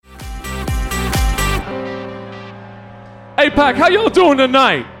APAC, how y'all doing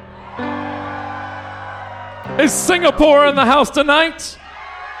tonight? Is Singapore in the house tonight?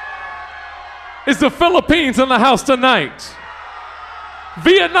 Is the Philippines in the house tonight?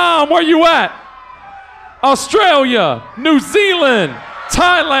 Vietnam, where you at? Australia, New Zealand,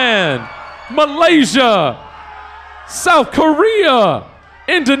 Thailand, Malaysia, South Korea,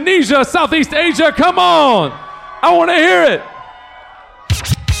 Indonesia, Southeast Asia, come on. I want to hear it.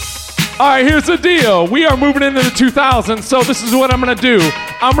 All right, here's the deal. We are moving into the 2000s, so this is what I'm going to do.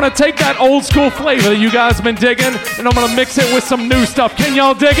 I'm going to take that old school flavor that you guys have been digging, and I'm going to mix it with some new stuff. Can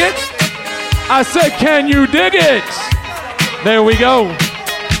y'all dig it? I said, can you dig it? There we go.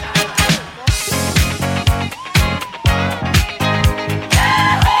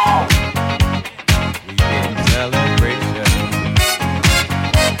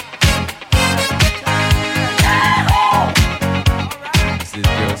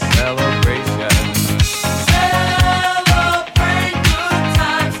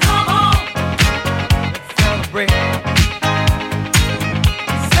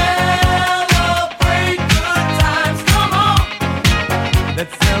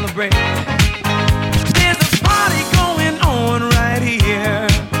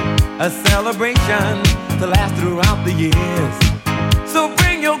 A celebration to last throughout the years. So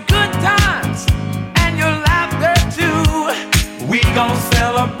bring your good times and your laughter too. We gon'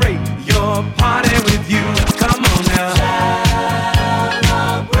 celebrate your party with you. Come on now.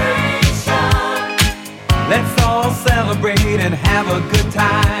 Celebration. Let's all celebrate and have a good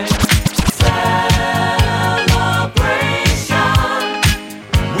time. Celebration.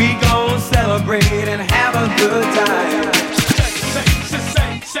 We gon' celebrate and have a good time.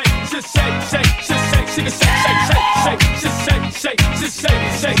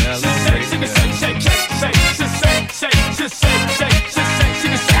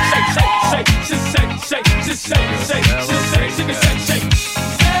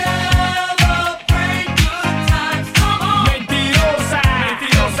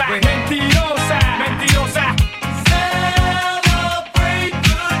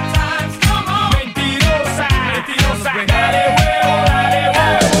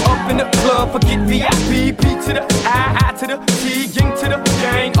 Forget VIP, P to the I to the T, Ying to the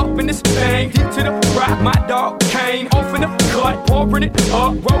gang, up in this thing, D to the rock, my dog Kane, off in the cut, pouring it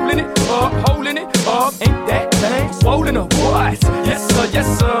up, rolling it up, holding it up, ain't that thing swollen or what? Yes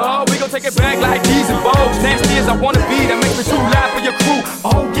sir, we gon' take it back like these and bows, nasty as I wanna be, that makes me too loud for your crew,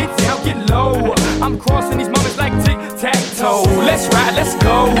 oh get down, get low, I'm crossing these moments like tic-tac-toe, let's ride, let's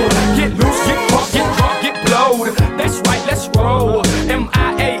go, get loose, get crunk, get drunk, get blowed, that's right, let's roll,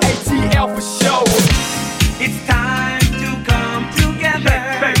 M-I-A-A-T-L for show. It's time to come together.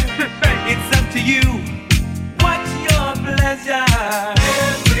 It's up to you. What's your pleasure?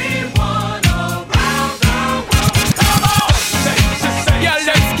 Everyone around the world. Come on! Yeah,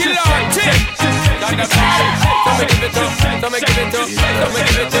 let's get on tick. Don't give it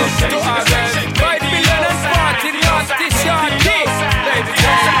to our girls. 5 million and party, nasty short kiss. Baby,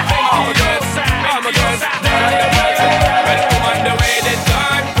 all my girls. On the way the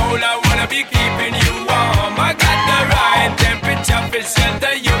time cold, I wanna be keeping you warm. I got the right temperature to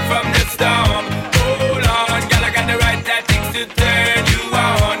shelter you from the storm. Hold on, girl, I got the right tactics to turn you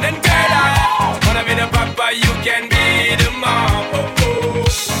on. And girl, I wanna be the papa, you can be the mom.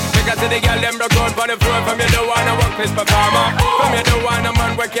 Because the girl them broke out on the floor. From you the one I want Chris performer. From you the one a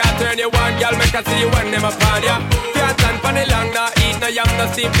man where can't turn you on. Girl, make I see you when them upon ya. Can't stand for the long, nah eat no yam, no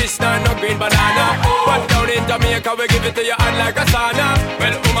steamed fish, no green banana. But down in Jamaica we give it to you hot like a sauna.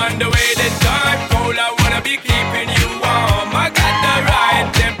 Well, on the way the time cold, I wanna be keeping you warm. I got the right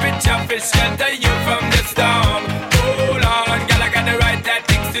temperature to shelter you from the storm. Hold on, girl, I got the right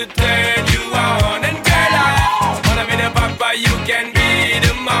tactics to turn you on. And girl, I wanna be the papa, you can be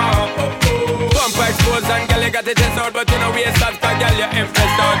the mom. Pump exposed and girl, you got the test out, but you know we ain't start, cause girl, you're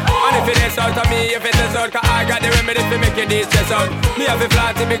impressed out. And if it is out of me, if it is out, cause I got the remedies to make you de-stress out. Me have a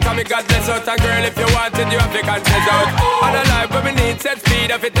flat to become me God bless out. And girl, if you want it, you have to confess out. And a life where we need set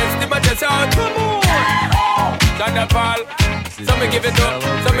speed, if it is to my chest out. Come on! Thunderfall, so me give it up,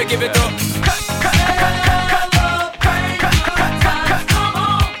 so me give it up.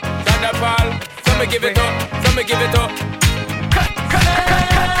 Thunderfall, so me give it up, so me give it up.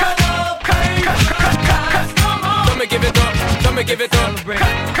 So me give it up, so me give it up.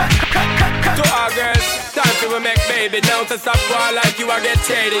 To our girls, time to make baby now. To stop war like you are get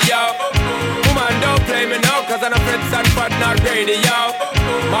shady, yo. Woman, don't play me now, cause I'm a friends and but not greedy, yo.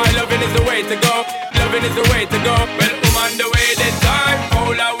 My loving is the way to go, loving is the way to go. Well, woman, the way the time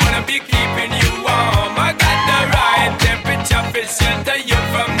cold, I wanna be keeping you warm. I got the right temperature to shelter you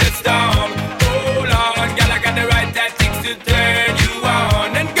from the storm. Hold on, girl, I got the right tactics to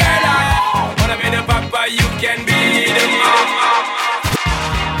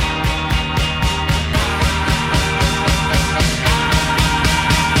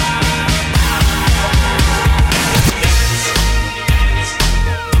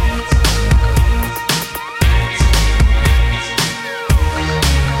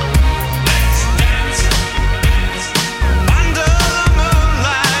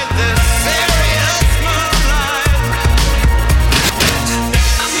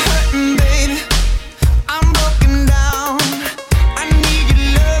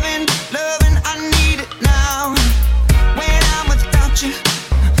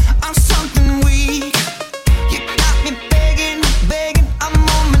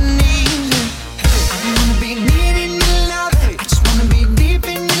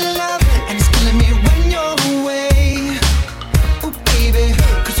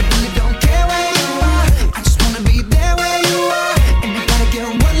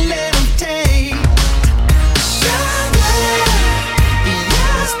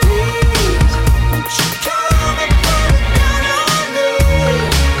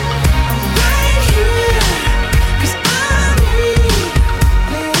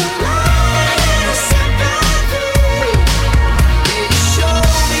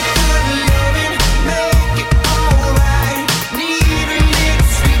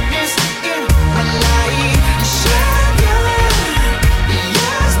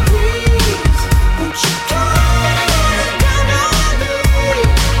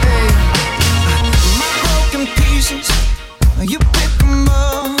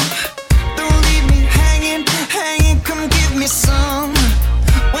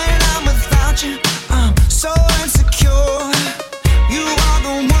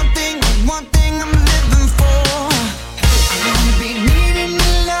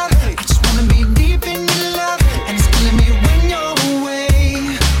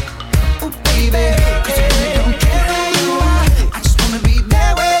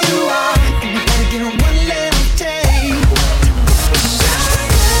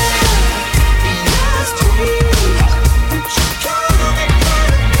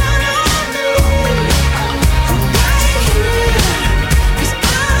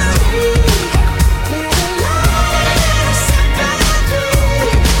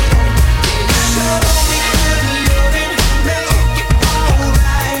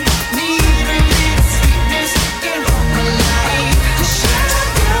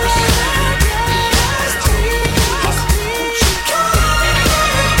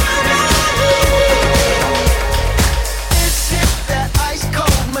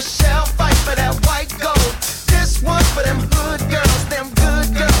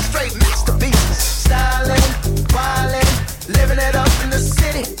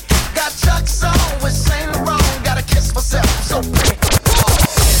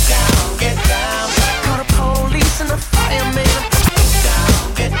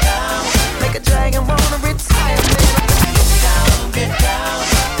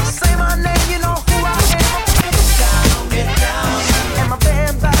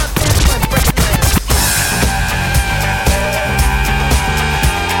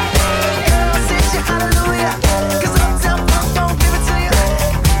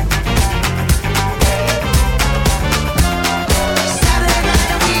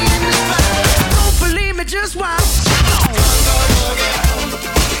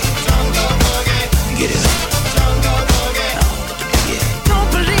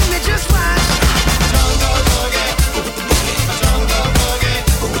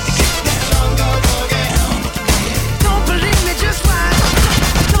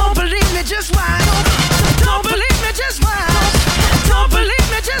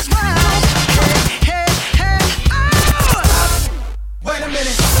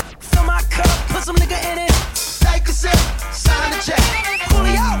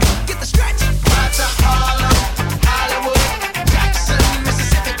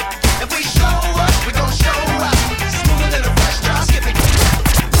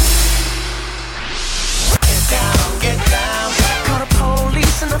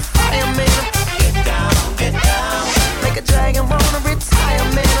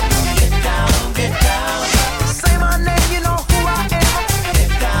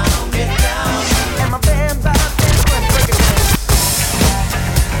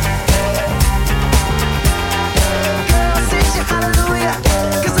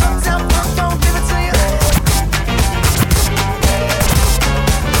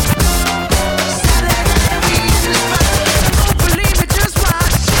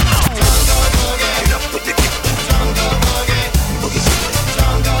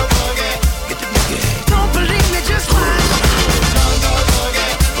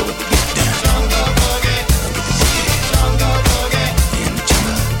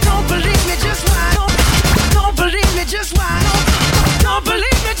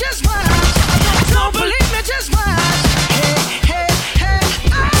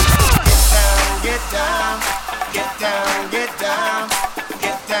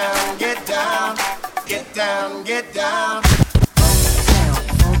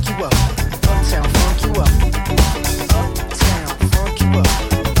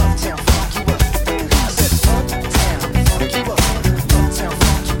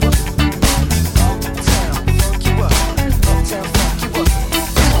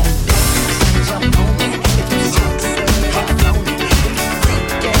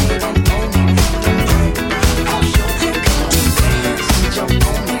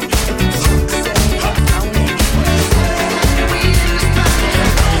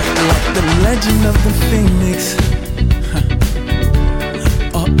legend of the phoenix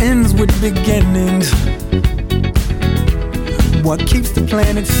all ends with beginnings. What keeps the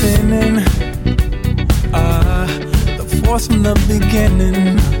planet spinning? The force from the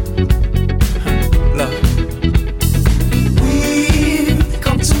beginning. Love. We've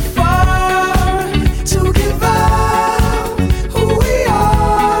come too far to give up who we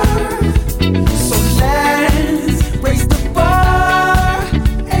are. So let's raise the bar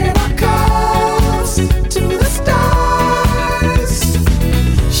and our cups to the stars.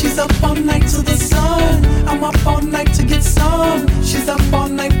 She's up all night to the sun. I'm up all night to get some. She's up all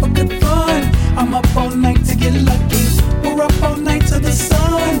night for good fun. I'm up all night to get lucky. We're up all night to the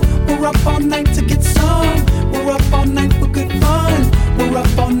sun. We're up all night to get some. We're up all night for good fun. We're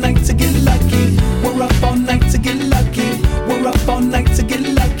up all night to get lucky. We're up all night to get lucky. We're up all night to get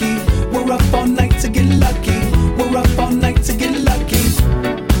lucky. We're up all night to get lucky. We're up all night to get lucky.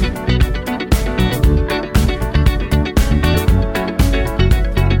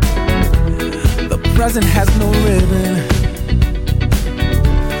 The present has no ribbon.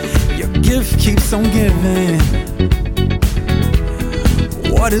 Your gift keeps on giving.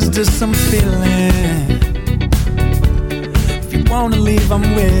 What is this I'm feeling? If you wanna leave,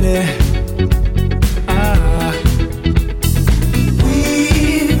 I'm with it.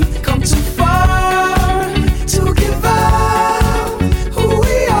 We've come too far to give up who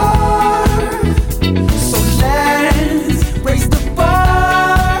we are. So let's raise the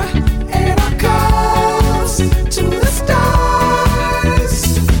bar and our cups to the stars.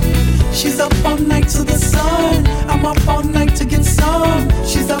 She's up all night to the sun. I'm up all night to get some.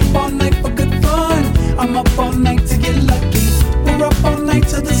 She's up all night for good fun. I'm up all night to get lucky. We're up all night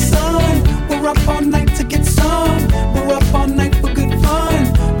to the sun. We're up all night to get some. We're up all night for good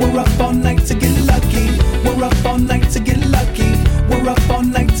fun. We're up all night to get lucky. We're up all night to get lucky. We're up all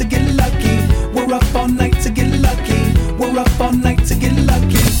night to get lucky. We're up all night to get lucky. We're up all night to get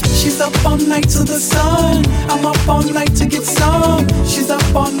lucky. She's up all night to the sun. I'm up all night to get some. She's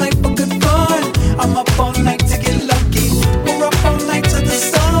up all night for good fun. I'm up all night to get lucky. We're up all night to the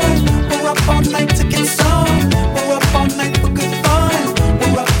sun. We're up all night to get some. We're up all night for good fun.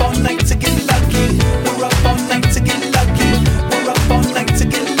 We're up all night to get lucky. We're up all night to get lucky. We're up all night to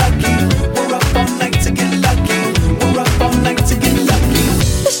get lucky. We're up all night to get lucky. We're up all night to get lucky.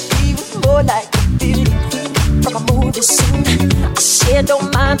 She was more like a beauty queen from a movie scene. I said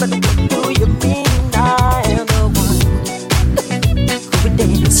don't mind, but what do you mean? I am the one who would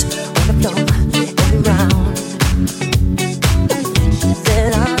dance on the floor and around. She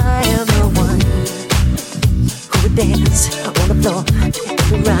said I am the one who would dance on the floor and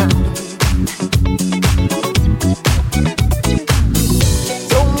around.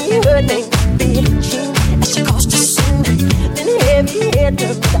 Told me her name was Billie Jean, and she caused a scene. Then heavy head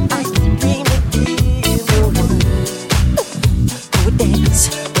turned to ice cream and be the one who would dance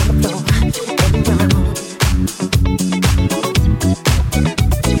on the floor and around.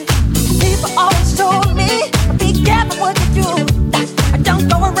 People always told me, be careful what you do. Don't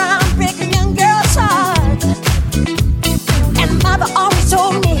go around breaking young girls' hearts. And mother always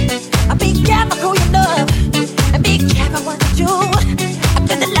told me, be careful who you love, and be careful what you do.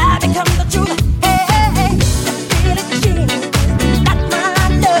 After the lie becomes the truth. Hey, hey, hey, Billie Jean, not my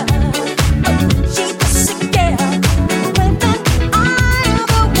love. She's a sick girl. When I am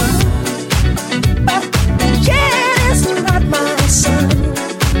the one, but the kid is not my son.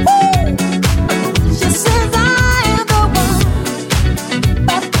 Woo! She says I am the one,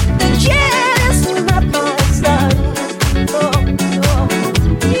 but the kid is not my son. Oh, oh.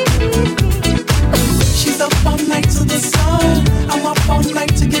 She's up all night to the sun. I'm up all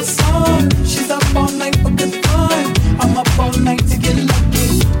night to get some. She's up all night for good fun. I'm up all night to get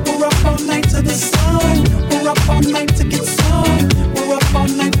lucky. We're up all night to the sun. We're up all night to get some. We're up all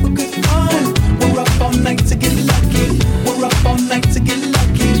night for good fun. We're up all night to get lucky. We're up all night to get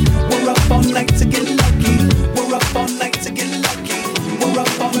lucky. We're up all night to get lucky. We're up all night to get lucky. We're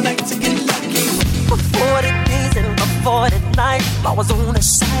up all night to get lucky. For 40 days and for 40 nights, I was on the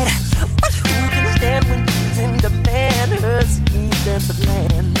side. But who can stand when she's in demand? Her schemes and the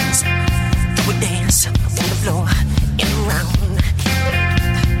plans. So we dance on the floor and around.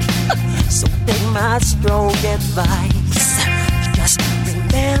 So take my strong advice. Just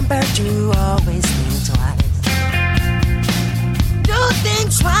remember to always think twice. Do think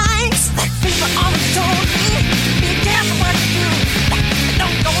twice. People always told me, be careful what you do.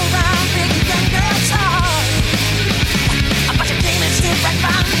 Don't go around breaking young girls' hearts. But you came and stood right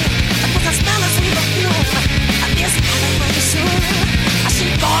by me. With the smell of sweet perfume. This happened pretty soon. I see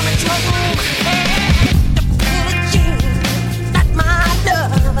you going into a room. Hey, the Billie Jean, not my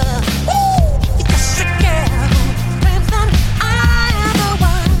love. Woo!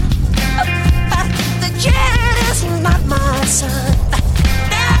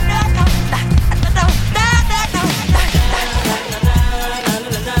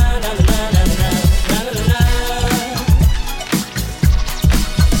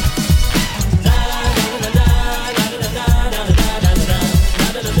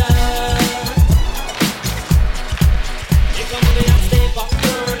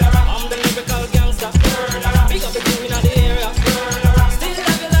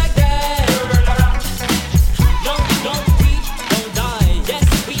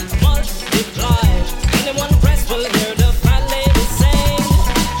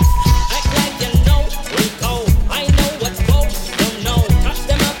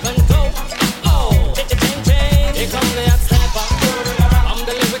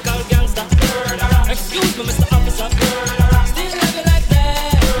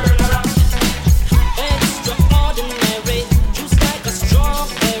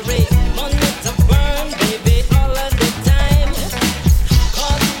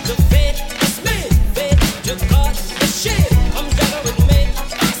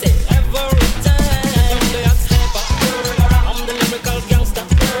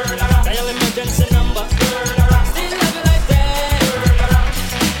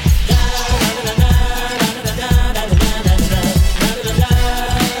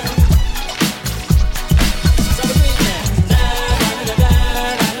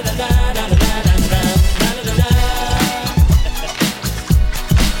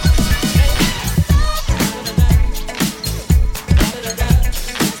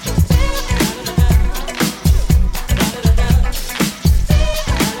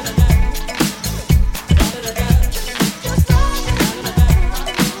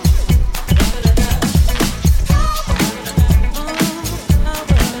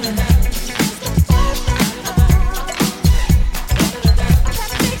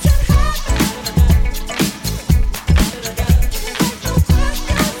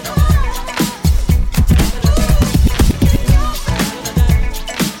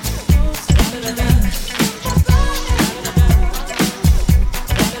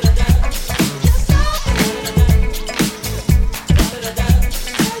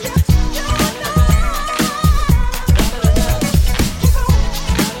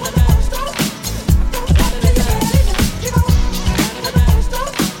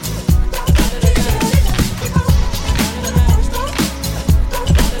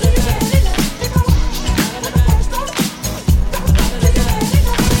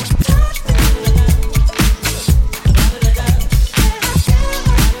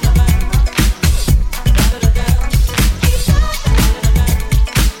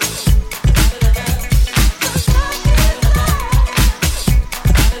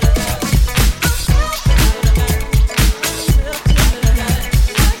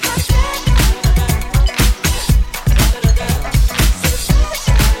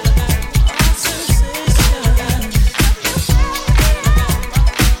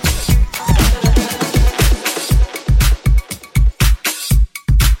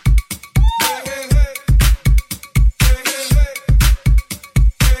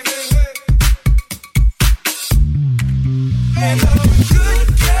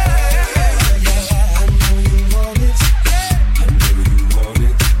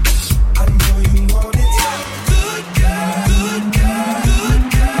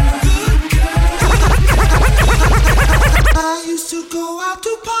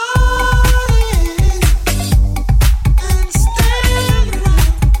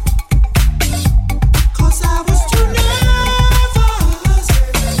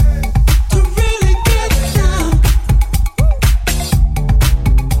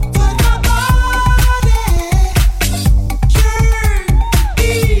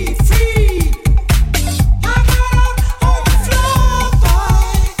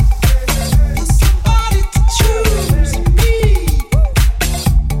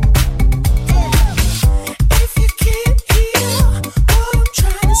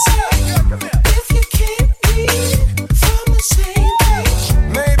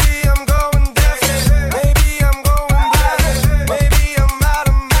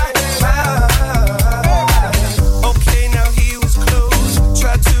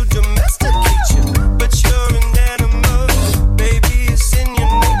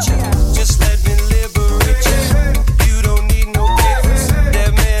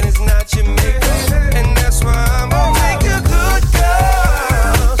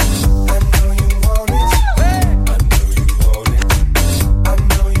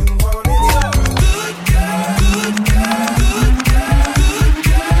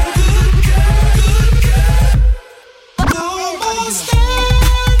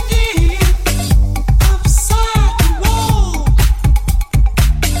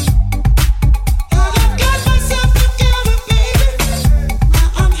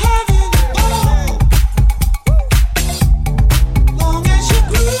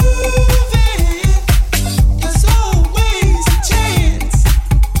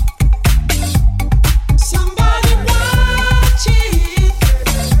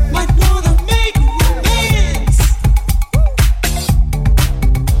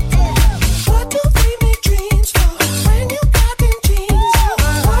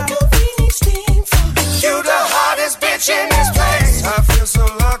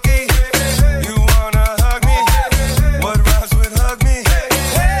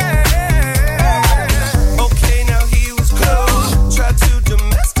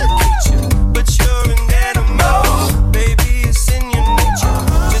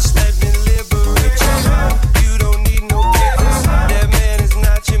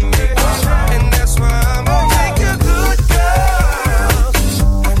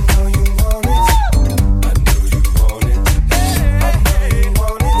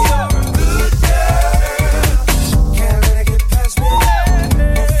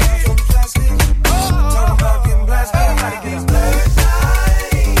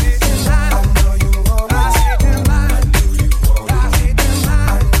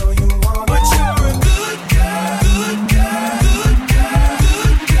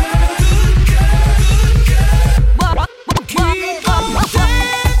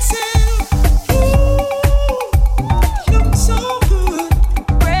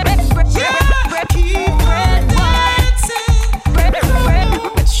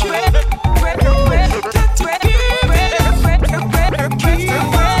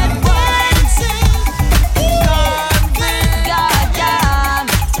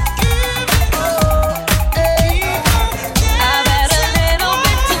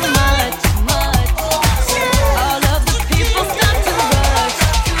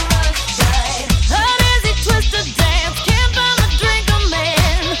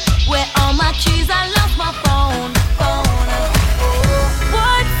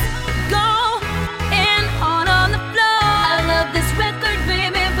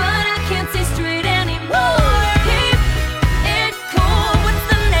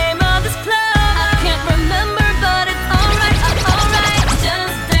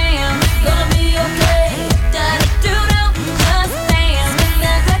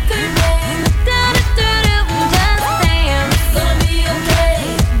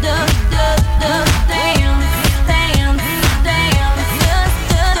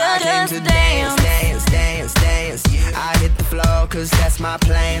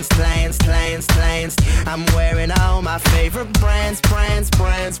 I'm wearing all my favorite brands.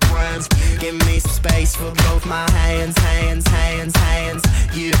 Give me some space for both my hands.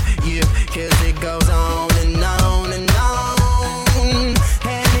 You, cause it goes on and on and on.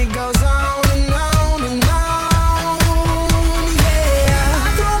 And it goes on and on and on. Yeah, I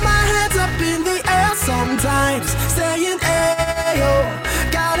throw my hands up in the air sometimes, saying, ayo,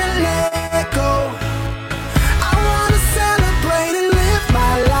 gotta let go. I wanna celebrate and live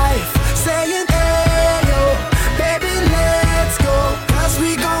my life, saying, ayo, baby, let's go. Cause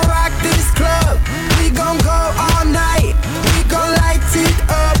we gon' rock this club, we gon' go all night, we gon' light it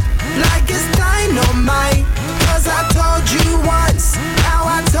up like it's dynamite. Cause I told you once, now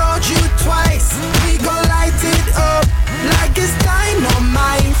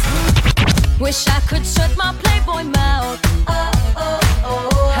wish I could shut my Playboy mouth. Oh, oh,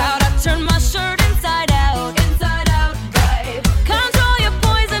 oh. How'd I turn my shirt inside out? Inside out, babe. Control your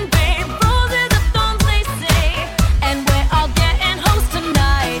poison, babe. Roses are thorns, they say. And we're all getting hoes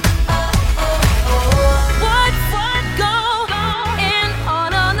tonight. Oh, oh, oh. What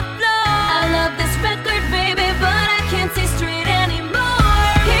going on the floor? I love this record, baby, but I can't see straight anymore.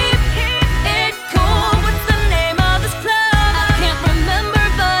 Keep it cool. What's the name of this club? I can't remember,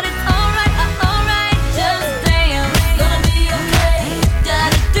 but it's alright, alright. Just dance, gonna be okay. Da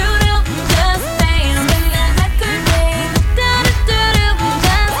da do do, just dance. Spin that record, babe. Da da do do,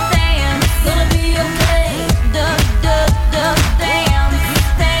 just dance. Gonna be okay. Da da da, dance,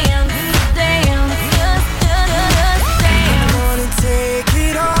 dance, dance. Just dance. Gonna take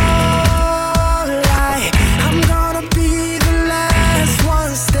it all. I'm gonna be the last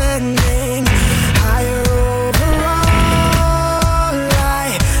one standing. Higher overall.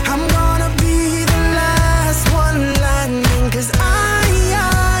 I'm gonna be the last one landing. 'Cause I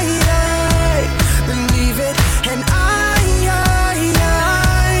believe it, and I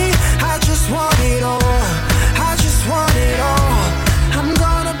just want it all. I just want it all. I'm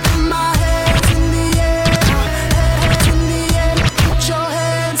gonna put my hands in the air, hands in the air. Put your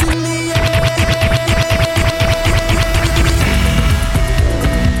hands in the air.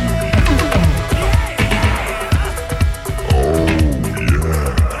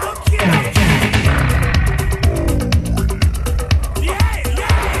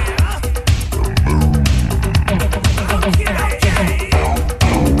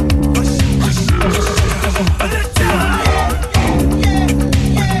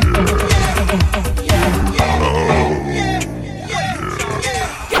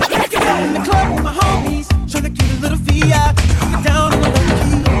 In the club with my homies, tryna get a little VI. Get down on the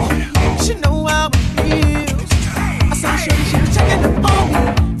low key. She know how it feels. I saw shorty, she was checking up on me.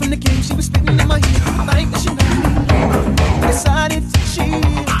 From the game, she was spitting in my ear. Like that she know me. Decided to cheat.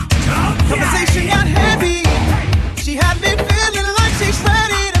 Conversation got heavy. She had me feeling like she's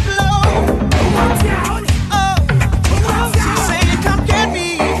ready to blow. Oh, she's saying, "Come get me."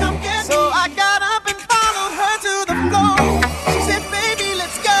 So I got up and followed her to the floor. She said, "Baby,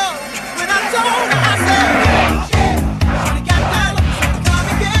 let's go." When I told her, I said, "Shorty got down, come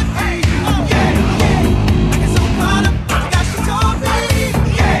and get me." Oh, I get so caught up, I forgot she told me.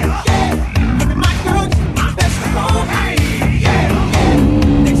 Baby, my girl, you're best for me.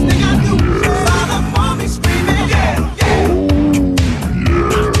 Next thing I knew, she was all up on me screaming.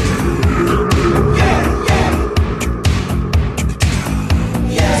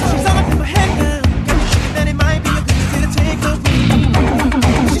 So she's all up in my head now. Got me thinking that it might be a good idea to take her with me.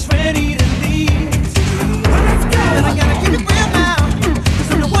 She's ready to leave. And I gotta keep it real now. 'Cause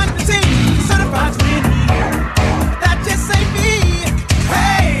I'm the one to take certified with me. That just ain't me.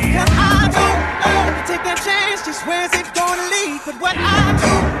 Hey, and I don't know to take that chance. Just where's it gonna lead? But what I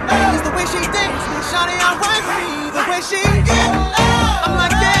do know is the way she dances. Shawty, I'm right for me. The way she get low. I'm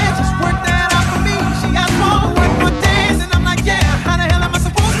like, yeah, just work that out for me. She asked for one more dance, and I'm like, yeah. How the hell am I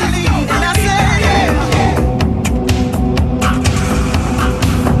supposed to leave? And I said, yeah.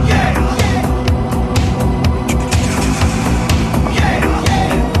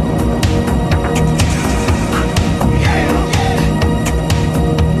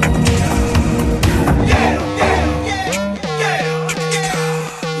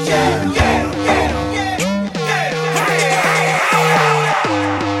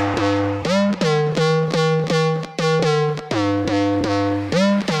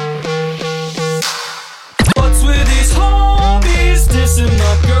 What's with these homies dissing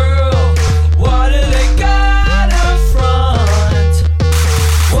my girl? Why do they got her front?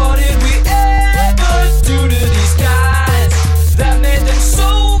 What did we ever do to these guys that made them so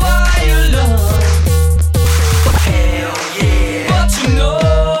violent? Hell yeah. But you know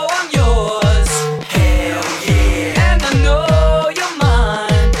I'm yours. Hell yeah. And I know you're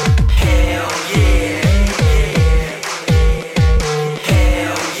mine. Hell yeah.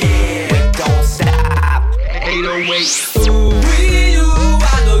 Hell yeah. We don't stop. 808. Ooh, you,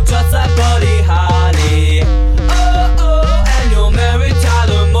 I know just like Buddy Holly. Oh, oh, and you're married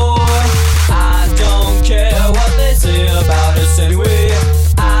Tyler Moore. I don't care what they say about us anyway.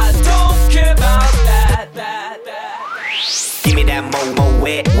 I don't care about that. Give me that mo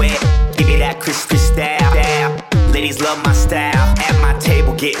wet. Give me that Chris style. Ladies love my style. At my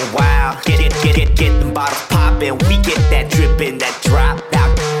table getting wild. Get them bottles poppin'. We get that drippin', that drop.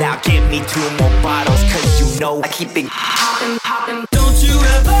 Now give me 2 more bottles. 'Cause you know I keep it poppin'. Don't you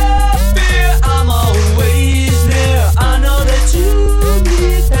ever fear, I'm always there. I know that you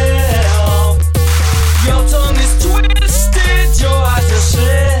need help. Your tongue is twisted, your eyes are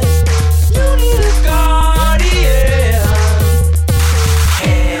slit. You need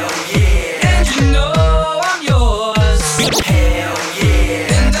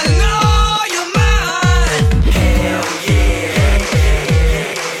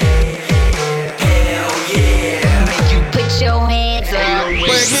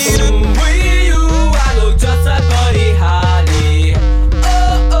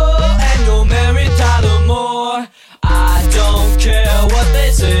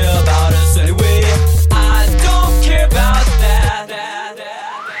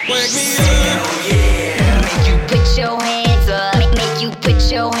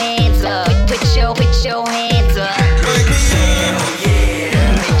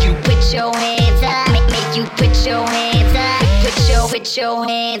Put your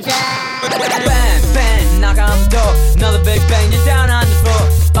hands up. Bang, bang, knock on the door. Another big bang, you're down on the floor.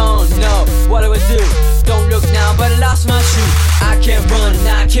 Oh no, what do I do? Don't look now, but I lost my shoe. I can't run and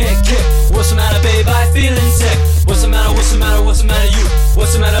I can't kick. What's the matter, babe? I'm feeling sick. What's the matter, what's the matter, what's the matter, you?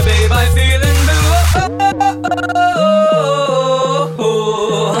 What's the matter, babe? I'm feeling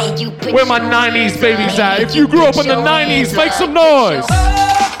blue. Where my 90s babies at? If you grew up in the 90s, make some noise.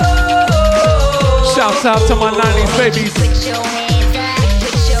 Shouts out to my 90s babies. Put your hands up.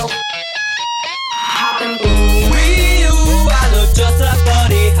 Put your I look just like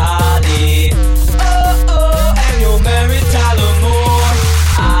Buddy Holly. Oh, and you're married Tyler Moore.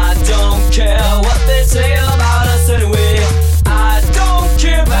 I don't care what they say about us anyway. I don't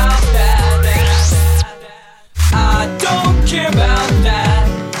care about that. I don't care about that.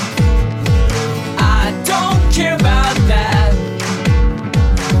 I don't care about that.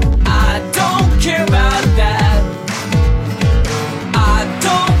 I don't care about that. I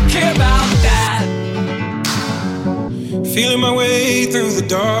don't care about that. Feeling my way through the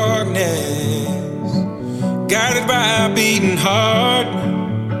darkness, guided by a beating heart.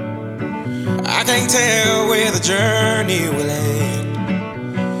 I can't tell where the journey will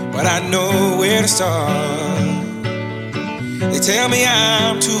end, but I know where to start. They tell me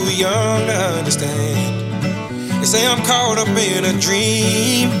I'm too young to understand. They say I'm caught up in a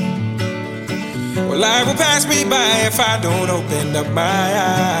dream. Well, life will pass me by if I don't open up my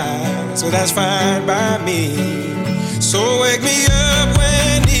eyes. So that's fine by me. So wake me up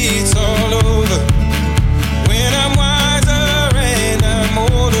when it's all over, when I'm wiser and I'm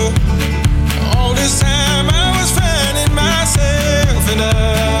older. All this time I was finding myself and I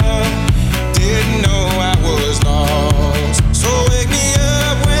didn't know I was lost. So wake me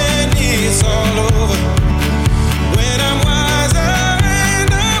up when it's all over, when I'm wiser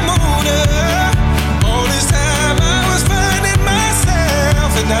and I'm older. All this time I was finding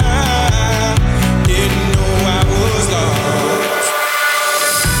myself and I didn't know I was lost.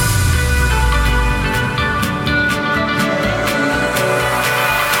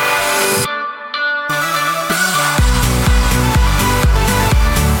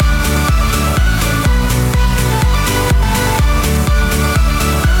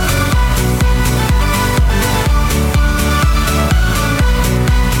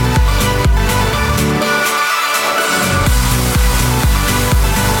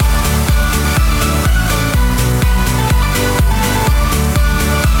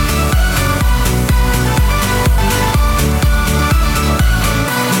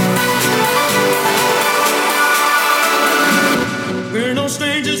 We're no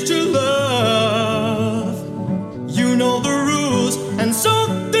strangers to love. You know the rules, and so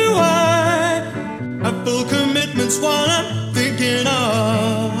do I. Have full commitment's what I'm thinking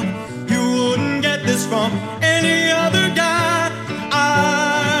of. You wouldn't get this from any other guy.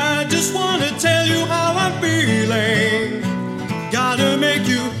 I just wanna tell you how I'm feeling. Gotta make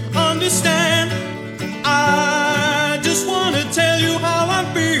you understand. I just wanna tell you how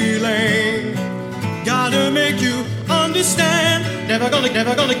I'm feeling. Gotta make you understand. Never gonna give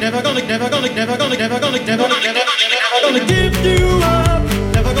you up.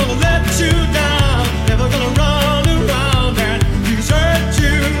 Never gonna let you down. Never gonna run around and desert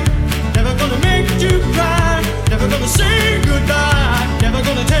you. Never gonna make you cry. Never gonna say goodbye. Never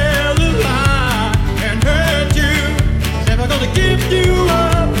gonna tell a lie and hurt you. Never gonna give you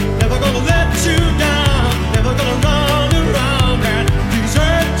up. Never gonna let you down. Never gonna run around and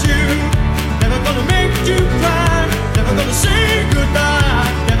desert you. Never gonna make you cry. Never gonna say goodbye.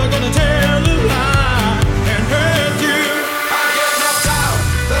 Never gonna tell a lie and hurt you. I get my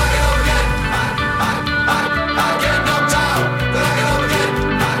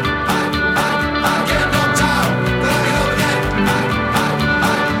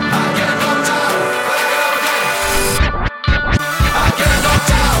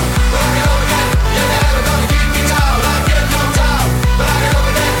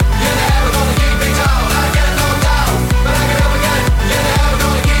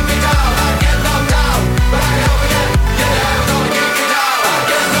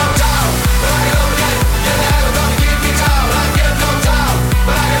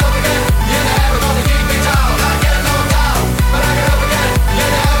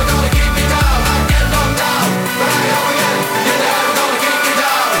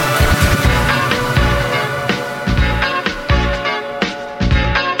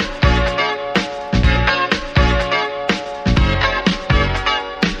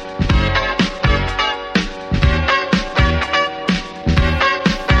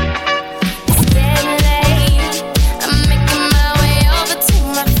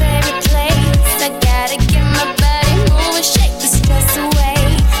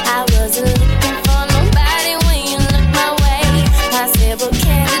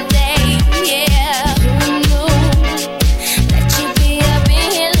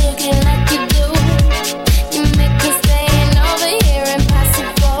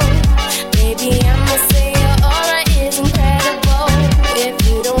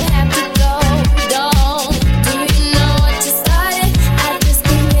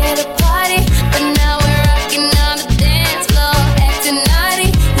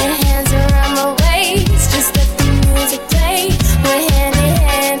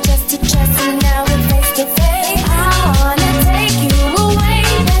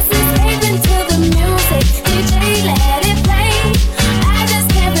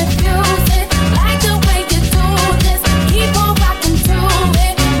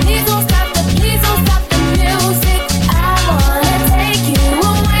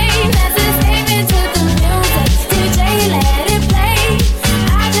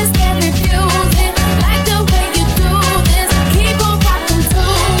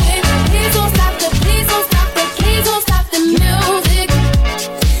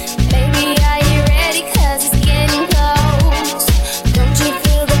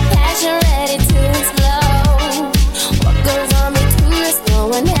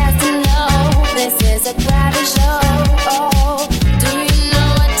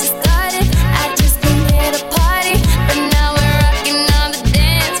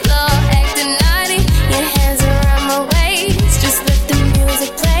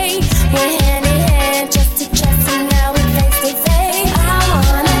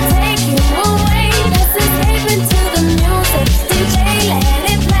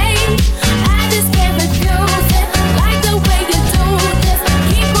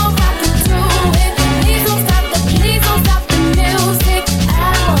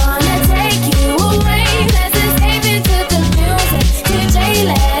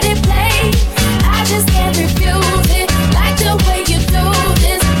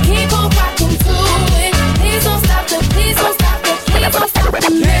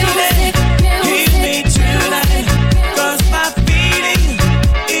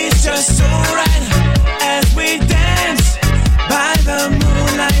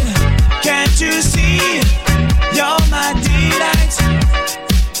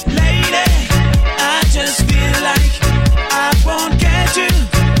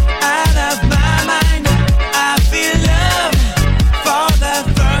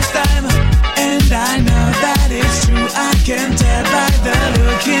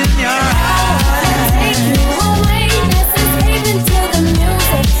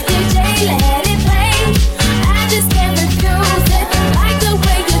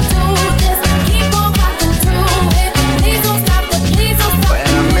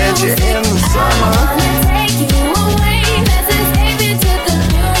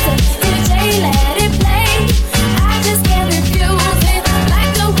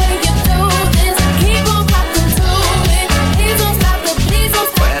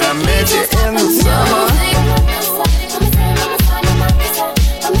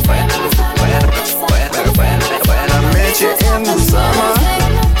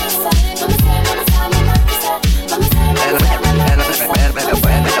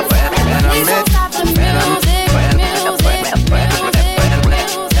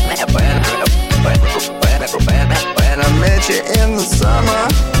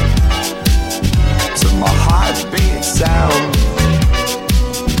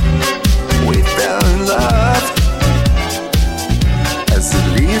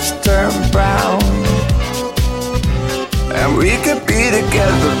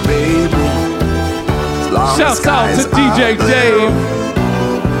DJ Dave,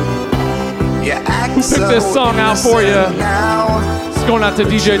 who picked this song out for you. It's going out to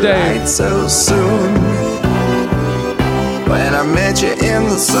DJ Dave. So soon, when I met you in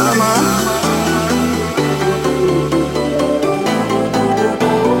the summer.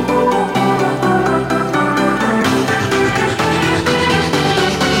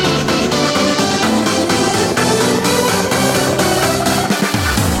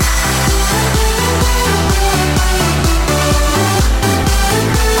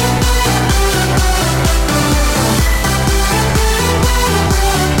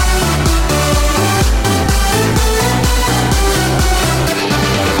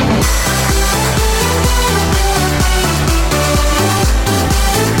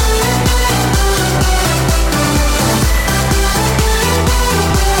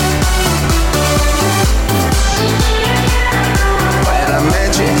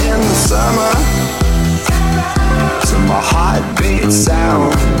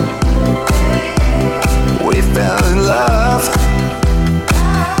 Sound. We fell in love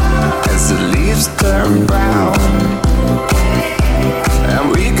as the leaves turn brown, and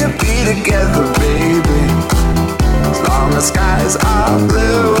we could be together, baby, as long as skies are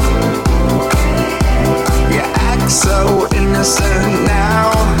blue. You act so innocent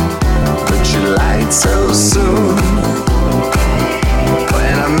now, but you lied so soon.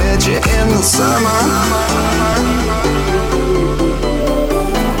 When I met you in the summer.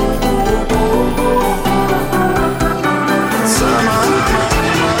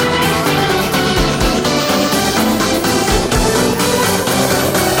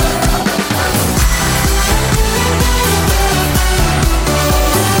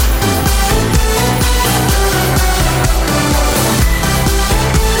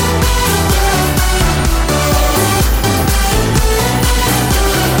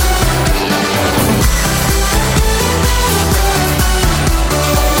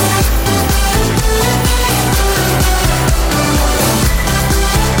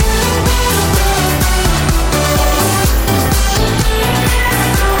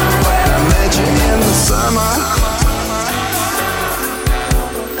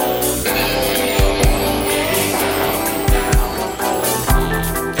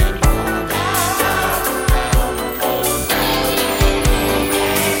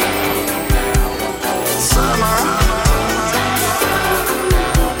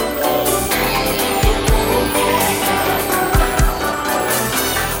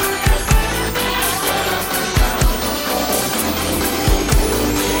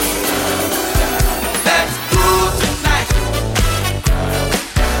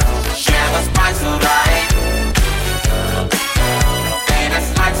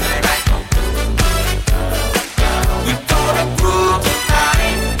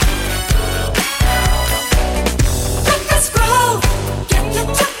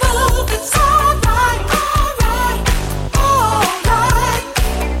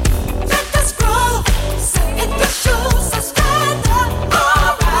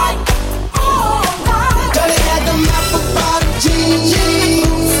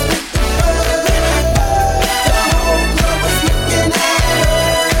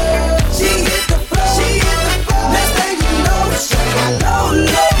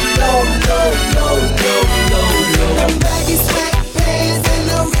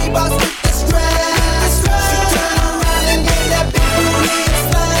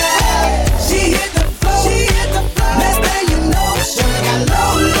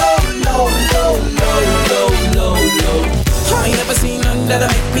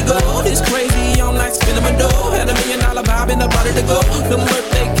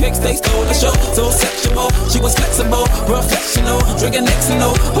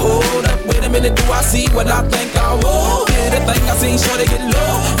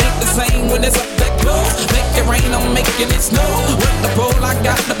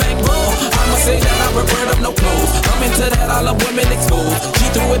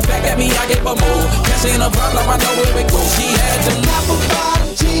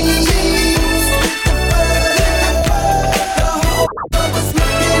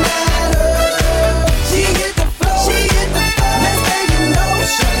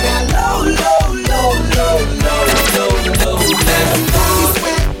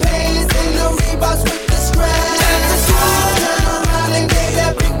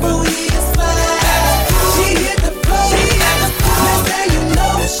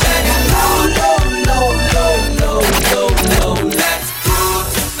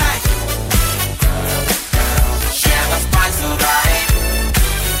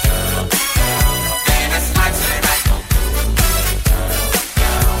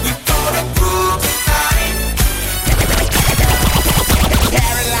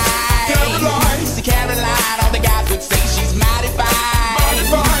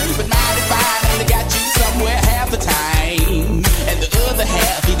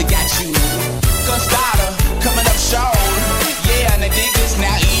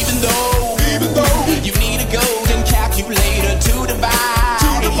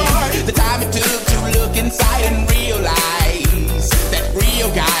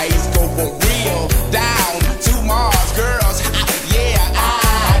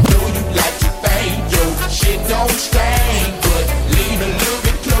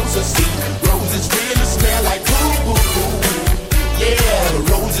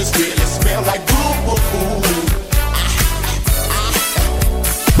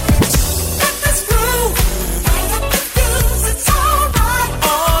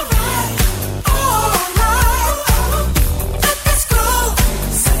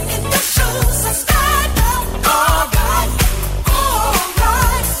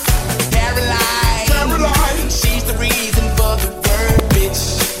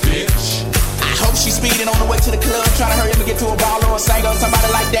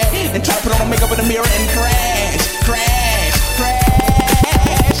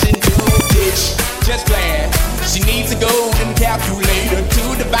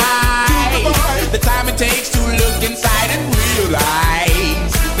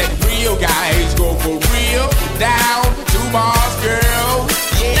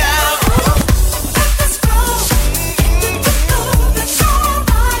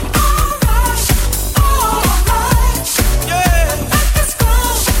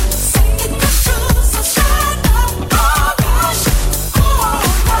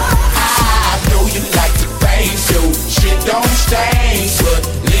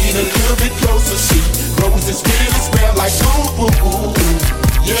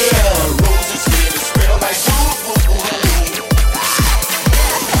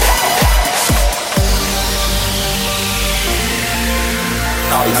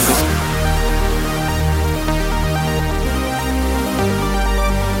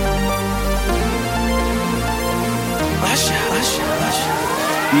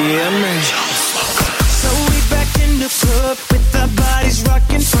 Yeah, man. So we back in the club with our bodies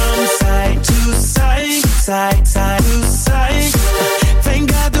rocking from side to side, side, side to side. Thank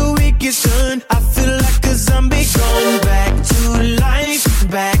God the week is done. I feel like a zombie going back to life,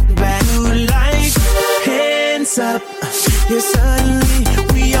 back to life. Hands up, yeah, suddenly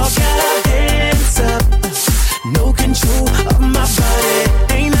we all got our hands up. No control of my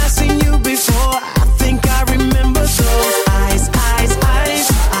body. Ain't I seen you before? I think I remember those eyes, eyes, eyes,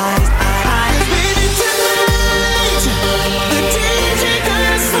 eyes, eyes. Baby, tonight the DJ got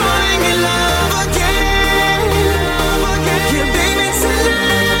us falling in love again. Yeah, baby,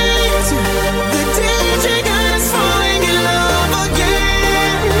 tonight the DJ got us falling in love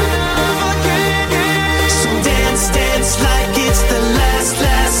again. So dance, dance like it's the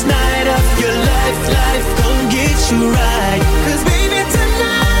last night of your life. Life gon' get you right. 'Cause baby,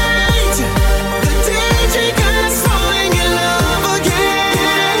 tonight the DJ got us falling in love again.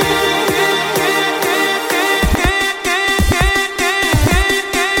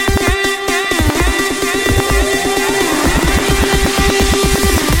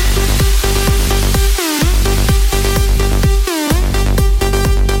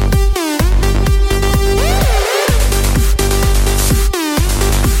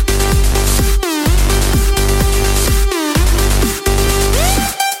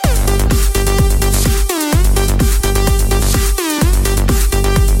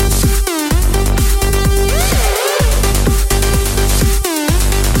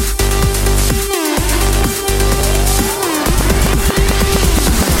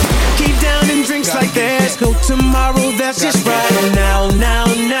 Keep down and drinks like there's no tomorrow. That's just right now, now,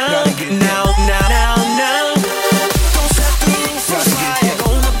 now, now, now, now, now. Don't set the roof on fire.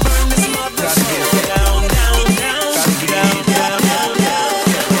 Gonna burn this motherfucker down, down, down, down, down, down, down.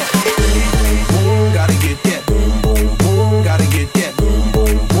 Boom, gotta get that boom, boom, boom, gotta get that boom,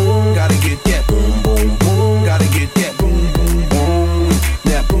 boom, boom, gotta get that boom, boom, boom, gotta get that boom, boom, boom,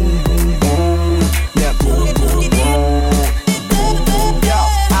 that boom, boom, boom, that boom, boom, boom. Yo,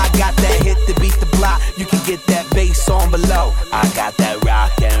 I got that hit to beat the block. You can get that bass on below. I got that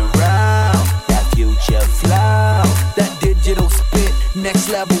rock and roll, that future flow, that digital spit, next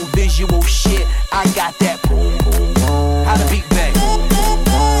level visual shit. I got that boom, boom, boom. How to beat bang. I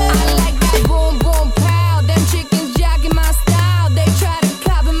like that boom boom pow. Them chickens jogging my style. They try to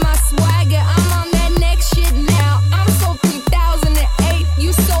copy my swagger. I'm on that next shit now. I'm sold 3008.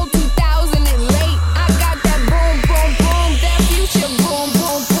 You sold 2000 and late. I got that boom boom boom. That future boom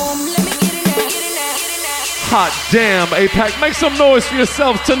boom boom. Let me get in there. Get in there. Get in there. Hot damn, APAC. Make some noise for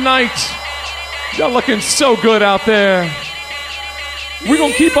yourselves tonight. Y'all looking so good out there. We're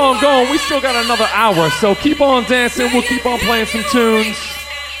gonna keep on going. We still got another hour, so keep on dancing. We'll keep on playing some tunes.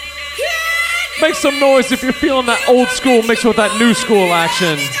 Make some noise if you're feeling that old school mixed with that new school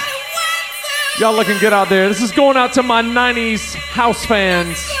action. Y'all looking good out there. This is going out to my 90s house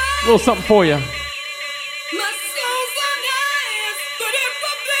fans. A little something for you. My soul's on ice, but if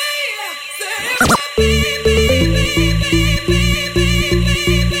I be,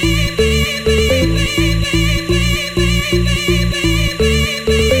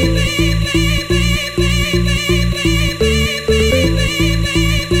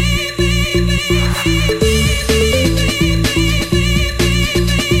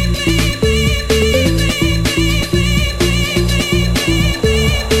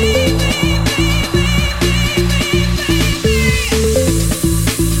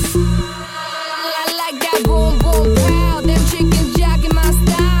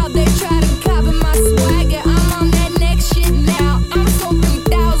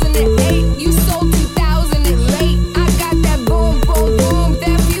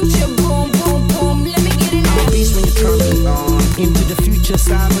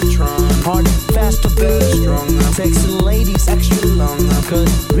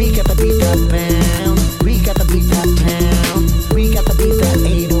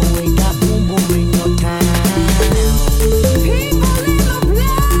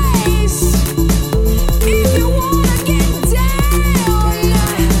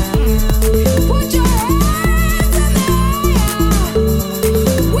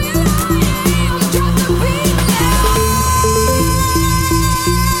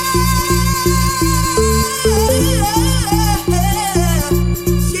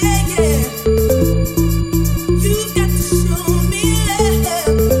 Yeah, yeah.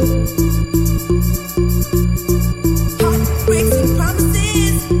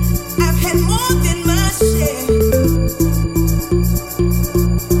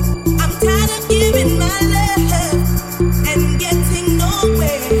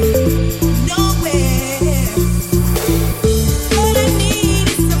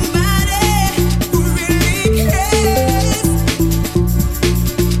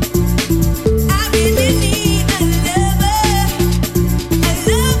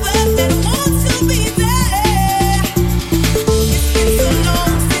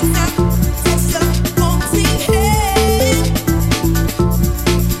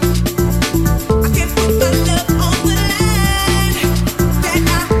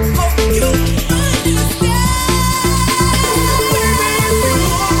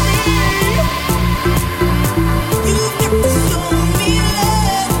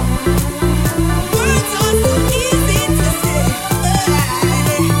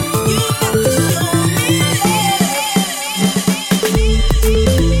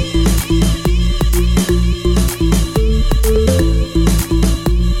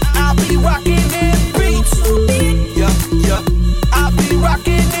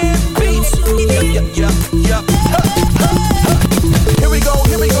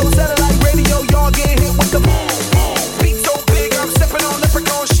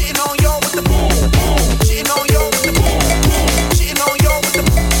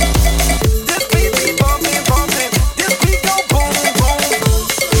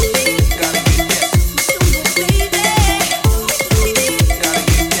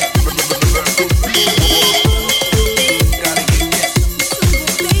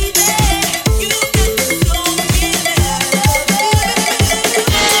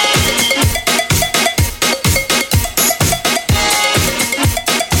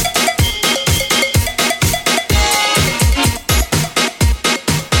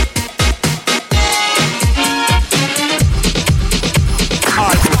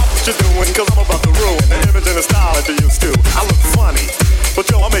 what you're doing, cause I'm about to ruin the image and the style that you used to. I look funny, but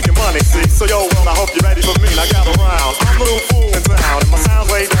yo, I'm making money, see? So yo, well, I hope you're ready for me. Now gather round. I'm a little fool in town, and my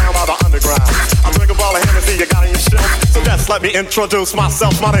sound's way down by the underground. I drink a bottle of Hennessy you got on your shelf. So just let me introduce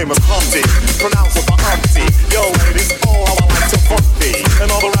myself. My name is Humpty, pronounced with my Humpty. Yo, ladies, oh, how I like to funk me.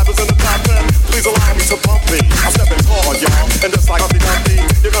 And all the rappers in the top 10, please allow me to bump me. I'm stepping tall, y'all, and just like Humpty Dumpty,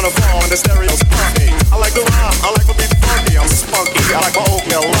 you're gonna fall and the stereos pump me. I like the rhyme, I like to be funky, I'm spunky. I like my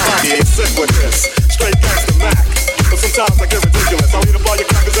oatmeal lucky. Sick with this, straight gangsta Mac. But sometimes I get ridiculous. I'll eat up all your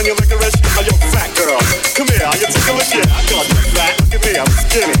crackers and your licorice. Now yo, fat girl, come here, are you ticklish? Yeah, I thought you fat. Look at me, I'm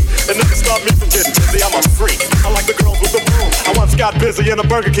skinny. It never stopped me from getting busy. I'm a freak. I like the girls with the broom. I once got busy in a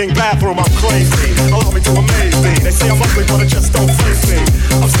Burger King bathroom. I'm crazy. Allow me to amaze me. They say I'm ugly, but it just don't face me.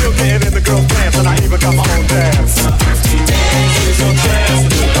 I'm still getting in the girls' pants, and I even got my own dance. Dance is your chance to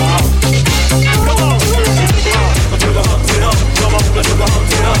do the hump. Come on, do the Humpty Hump. Come on, do the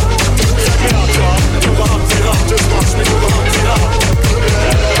Humpty Hump. Check me out, y'all. Do the Humpty Hump. Just watch me do the Humpty Hump.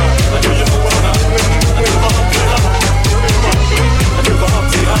 Yeah, do you know what I'm doing? Do the Humpty Hump. Do the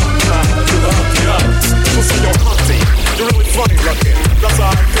Humpty Hump. Do the Humpty Hump. People say you're Humpty. You're really funny looking. That's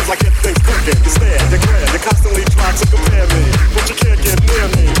alright, cause I get things cooking. You stare, you glare, you constantly try to compare me, but you can't get near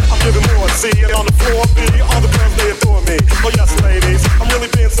me. I'm giving more, see, and on the floor, B, all the girls, they adore me. Oh yes, ladies, I'm really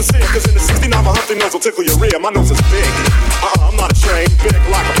being sincere, cause in the 69, my Humpty nose will tickle your rear. My nose is big. I'm not ashamed, big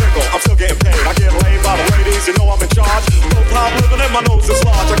like a pickle. I'm still getting paid. I get laid by the ladies, you know I'm in charge. No pop living and my nose is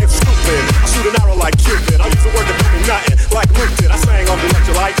large. I get stupid. I shoot an arrow like Cupid. I use the word to do me nothing, like Luke did. I sang on the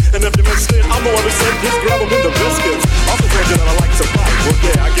electrolyte, and if you missed it, I'm the one who said, please grab them in the biscuits. Also told you that I like to bite. Well,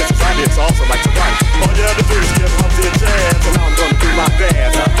 yeah, I guess it's obvious. I also like to bite. All you have to do is give Humpty a chance, and now I'm gonna do my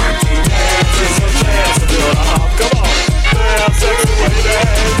dance. Humpty dance is a chance to do the hump. Come on, yeah, sexy lady.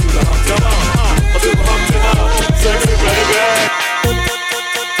 Do the hump, come on, do the Humpty Hump, sexy baby.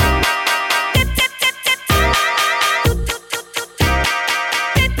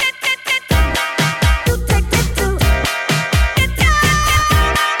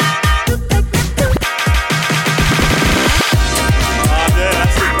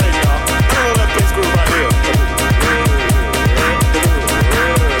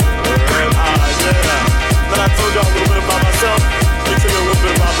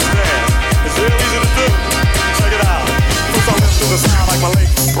 It's real easy to do. Check it out. First I went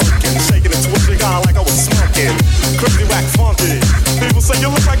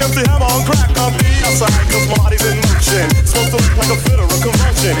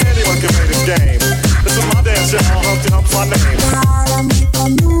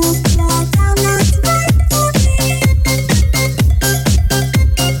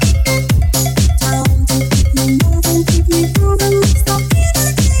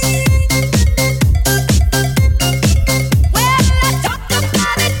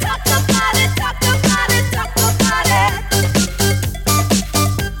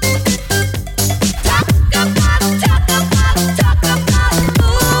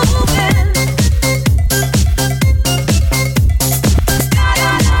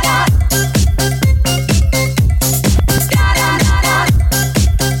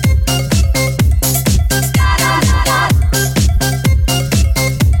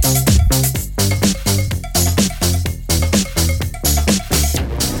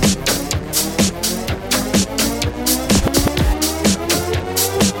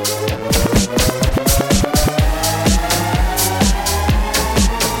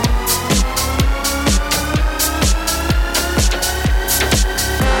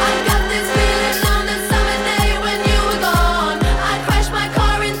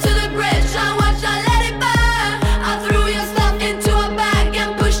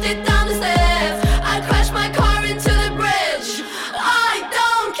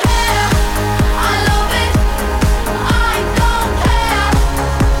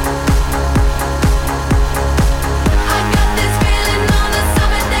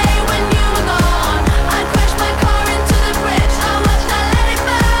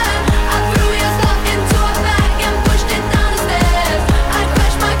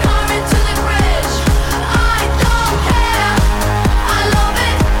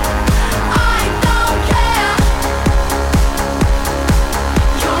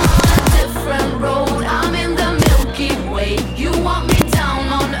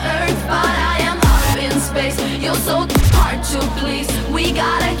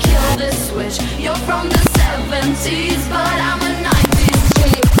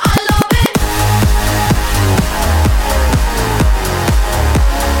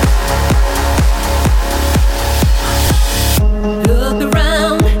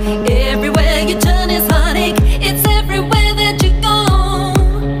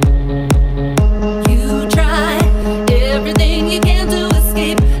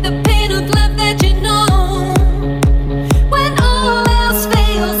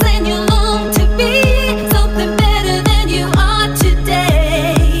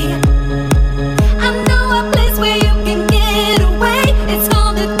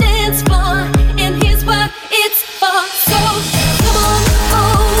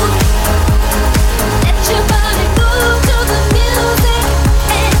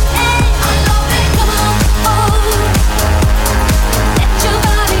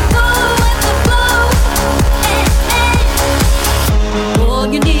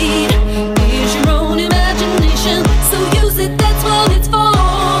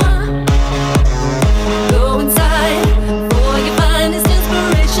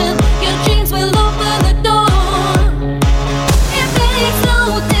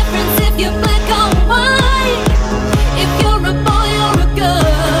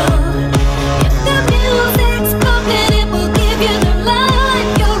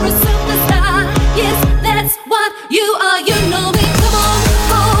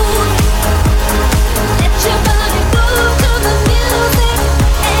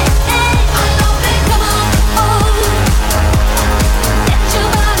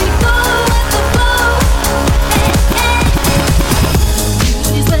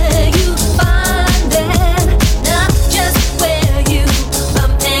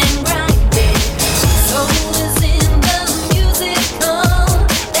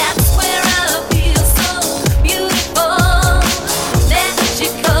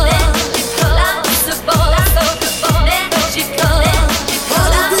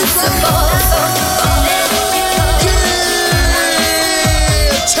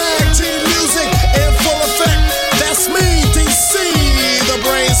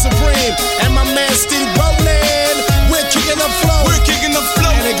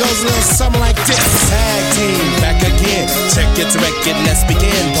a little something like this. Tag team, back again. Check it, direct it, let's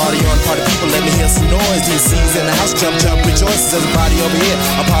begin. Party on, party people, let me hear some noise. DC's in the house, jump, jump, rejoice. There's a party over here,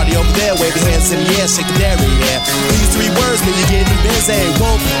 a party over there. Wave your hands in the air, shake the dairy, yeah. These three words mean you're getting busy.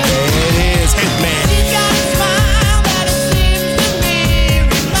 Whoop, there it is, Hitman. You got a smile that it seems to me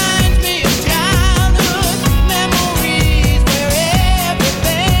reminds me of childhood memories where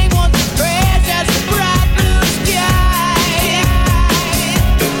everything was as fresh as the bright blue sky.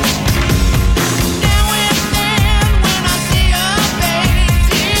 Now and then when I see her face,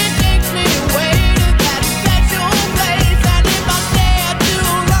 it takes me away to that special place. And if I stay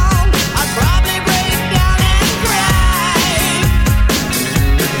too long, I'd probably break down and cry.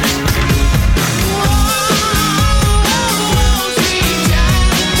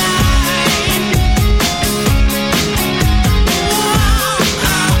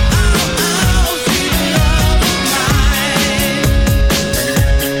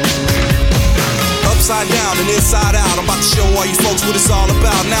 Upside down and inside out, I'm about to show all you folks what it's all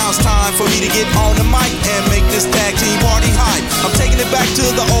about. Now it's time for me to get on the mic and make this tag team party hype. I'm taking it back to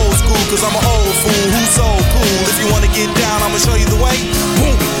the old school, cause I'm an old fool who's so cool. If you wanna get down, I'ma show you the way.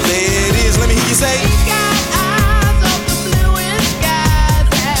 Boom, there it is, let me hear you say.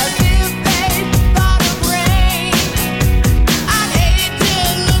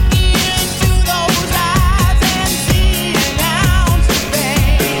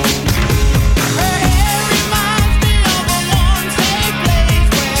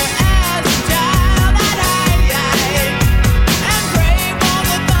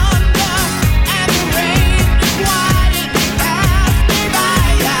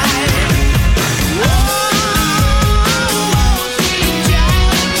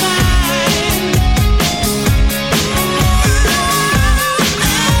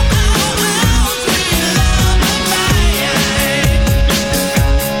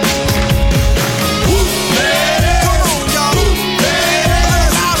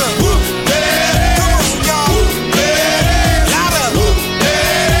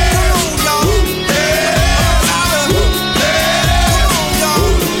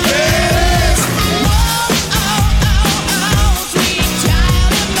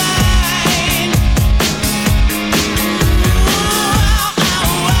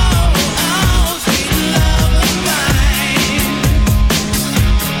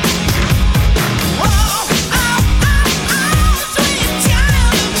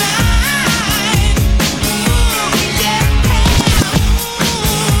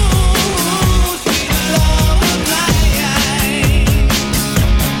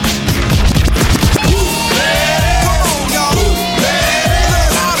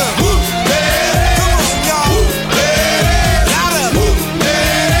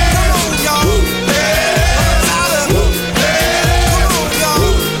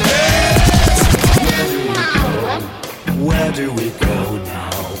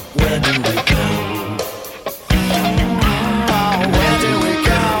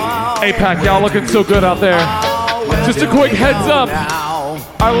 APAC, y'all looking so good out there. Just a quick heads up.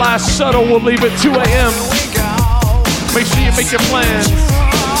 Our last shuttle will leave at 2 a.m. Make sure you make your plans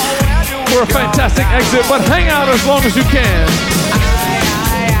for a fantastic exit, but hang out as long as you can.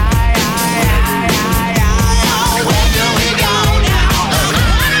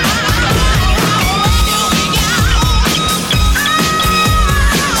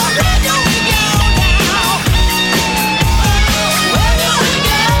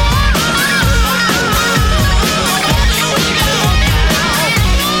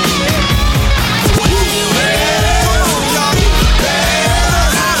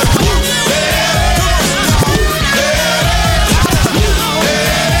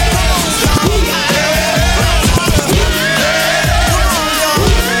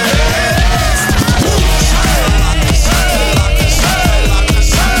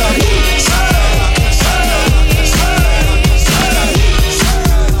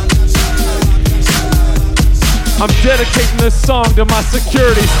 I'm dedicating this song to my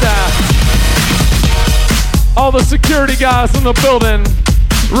security staff. All the security guys in the building,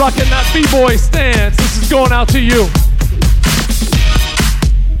 rocking that B-boy stance. This is going out to you.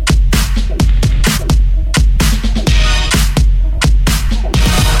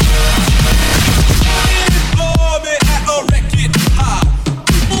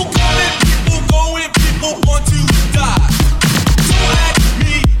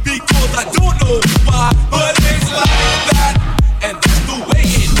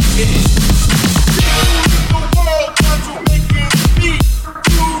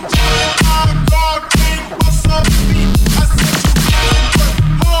 Be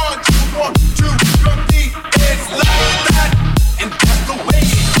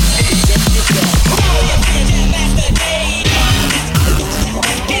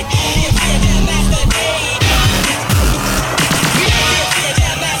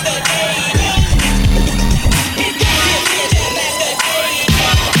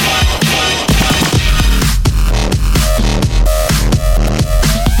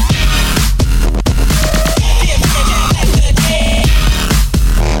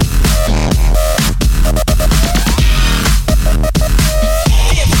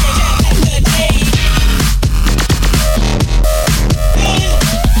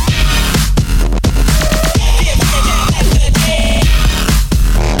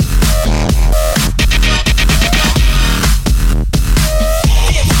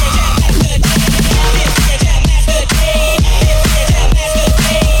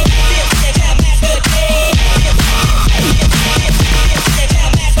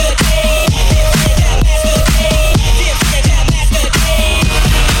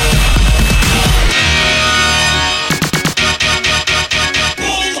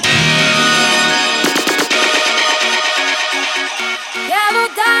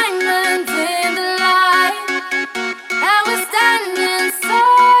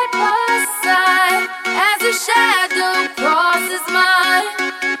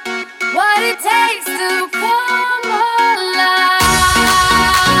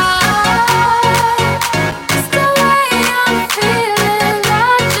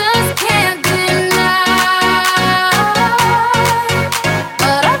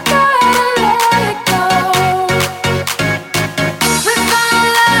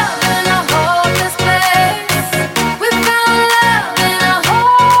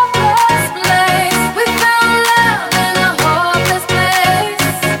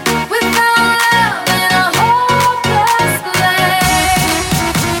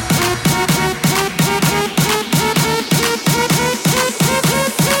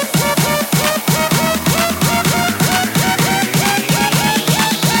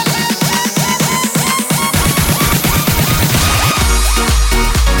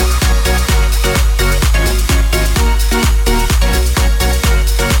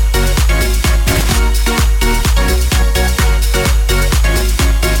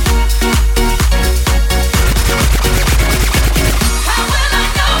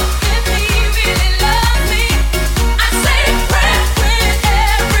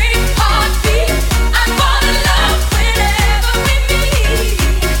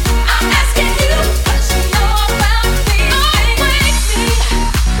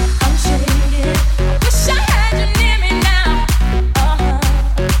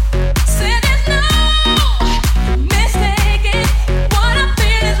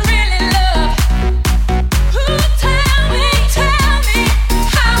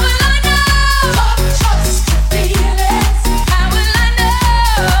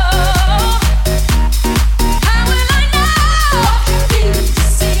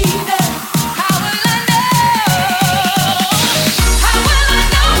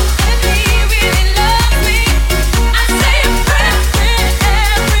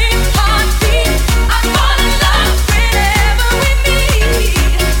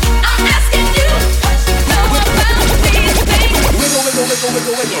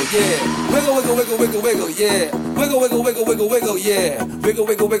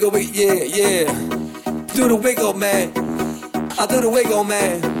wiggle, yeah, yeah. Do the wiggle, man. I do the wiggle,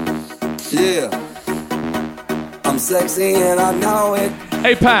 man. Yeah. I'm sexy and I know it.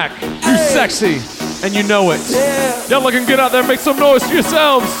 APAC, you sexy and you know it. Yeah. Y'all looking good out there. Make some noise for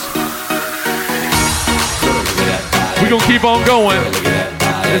yourselves. We gonna keep on going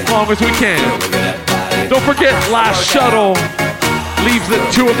as long as we can. Don't forget, last shuttle leaves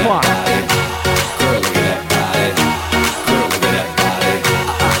at 2 o'clock.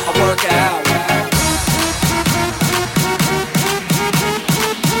 I work out.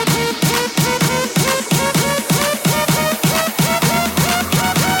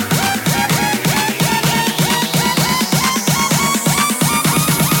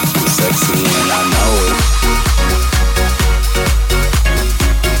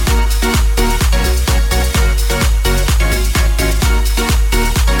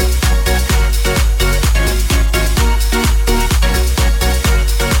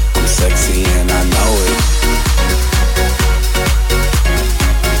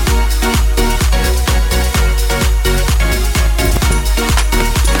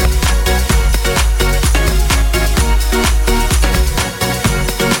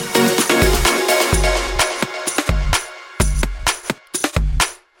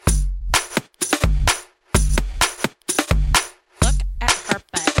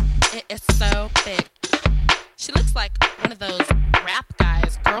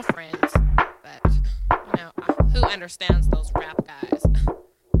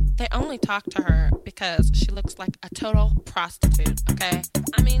 Talk to her because she looks like a total prostitute, okay?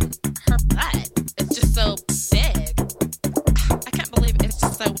 I mean, her butt is just so big. I can't believe it's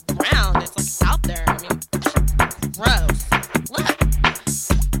just so round. It's like out there. I mean, gross. Look.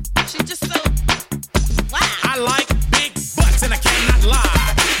 She's just so flat. I like big butts and I cannot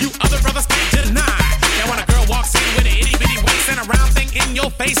lie. You other brothers can't deny that when a girl walks in with an itty bitty waist and a round thing in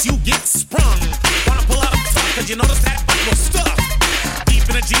your face, you get sprung. Wanna pull up tough cause you notice that butt was stuffed.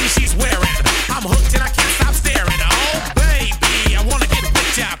 In the jeans she's wearing, I'm hooked and I can't stop staring. Oh baby, I wanna get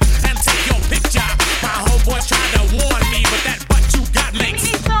whipped up and take your picture. My homeboy tried to warn me, but that butt you got makes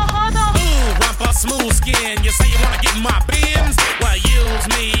ooh, rumpa smooth skin. You say you wanna get in my bins? Well, use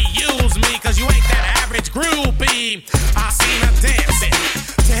me, cause you ain't that average groupie. I seen her dancing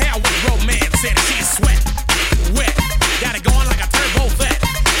to hell with romance and she's sweat, wet, got it going like a turbo vet.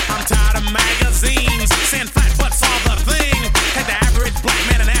 I'm tired of magazines saying fat butts all the thing. Take the average black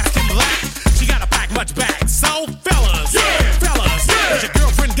man and ask him that. She gotta pack much back. So fellas, has your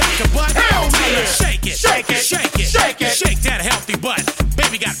girlfriend got your butt? Hell yeah. Shake it, shake it, shake it, shake it, shake that healthy butt.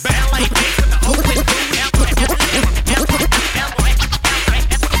 Baby got back like this with the open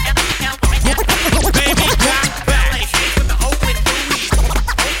baby got back with the open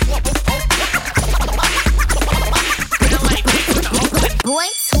Boy,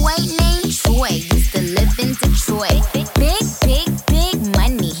 toy named Troy used to live in Detroit. Big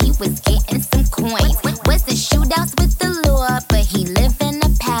money, he was getting some coins. Wasn't shootouts with the law, but he lived in a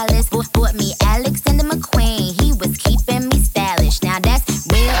palace. Bought me Alexander McQueen, he was keeping me stylish. Now that's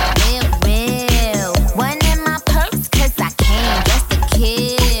real. One in my purse, cause I came just to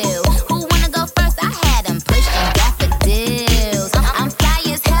kill. Who wanna go first? I had him pushing daffodils. I'm fly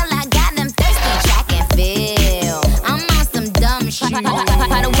as hell, I got him thirsty, track and field. I'm on some dumb shit.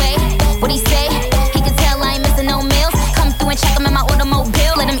 By the way, what he say? He can tell I ain't missing no meals. Come through and check him in my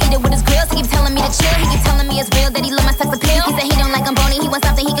automobile. Let him eat it with his grills. He keep telling me to chill. He keep telling me it's real that he love my sex appeal. He said he don't like I'm bony. He wants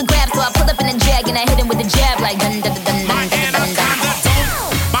something he can grab. So I pull up in a jag and I hit him with a jab like dun dun dun dun dun dun dun dun.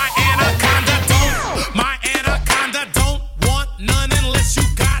 My anaconda don't want none unless you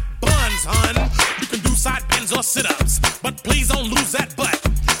got buns, hun. You can do side bends or sit-ups, but please don't lose that butt.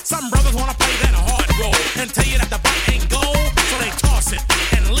 Some brothers wanna play that hard role and tell you that the butt ain't gold, so they toss it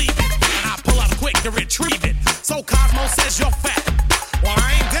and leave it, and I pull up quick to retrieve it. So Cosmo says you're fat. Well,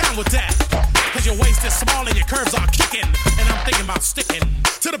 I ain't down with that, cause your waist is small and your curves are kicking, and I'm thinking about sticking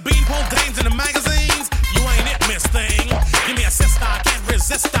to the beanpole dames in the magazines. You ain't it, miss thing. Give me a sister, I can't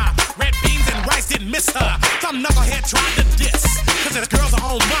resist her. Red beans and rice didn't miss her. Some knucklehead tried to diss, cause his girls are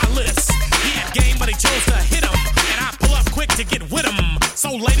on my list. He had game, but he chose to hit him, and I pull up quick to get with him.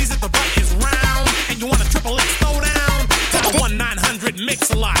 So ladies, if the butt is round and you want a triple X throw down, tell a 1-900 mix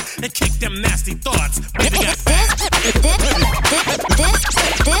a lot and kick them nasty thoughts. Baby got back. Baby got back.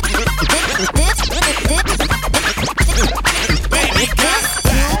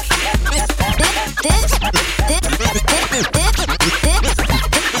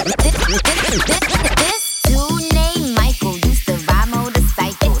 This dude named Michael used to ride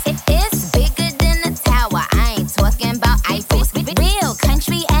motorcycles. It's bigger than a tower. I ain't talking about Eiffels. Real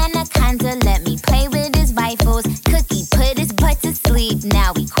country anaconda, let me play with his rifles. Cookie put his butt to sleep.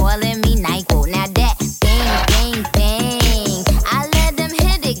 Now we calling me Nightclub. Now that bang, bang, bang, I let him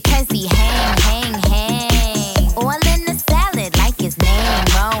hit it 'cause he hang, hang, hang. All in the salad like his name,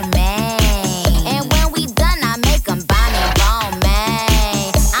 Romaine. And when we done, I make him Bonnie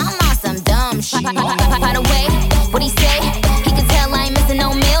Romaine. I'm on some dumb shit. By the way, what he say? He can tell I ain't missing no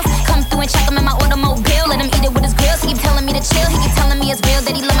meals. Come through and check him in my automobile. Let him eat it with his grills. He keep telling me to chill. He keep telling me it's real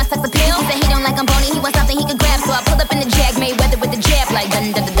that he love my sex appeal. He said he don't like I'm bony. He wants something he can grab. So I pull up in the Jag, made weather with the jab like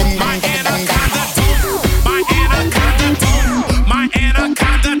dun dun dun dun dun dun dun dun. My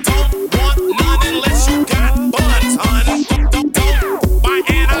anaconda don't want none unless you got buns, hun. My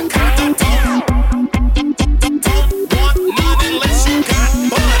anaconda don't want none unless you got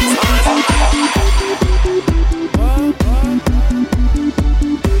buns, hun.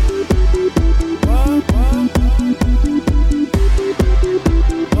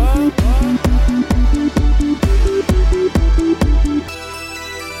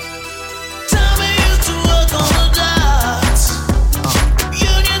 Tommy used to work on the docks.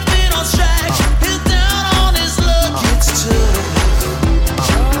 Union's been on strike. He's down on his luck. It's tough,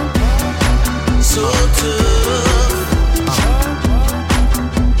 so tough.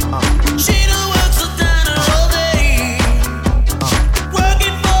 Gina works the diner all day,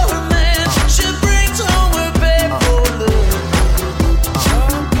 working for her man. She brings home her pay for love,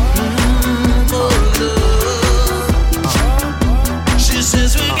 for love. She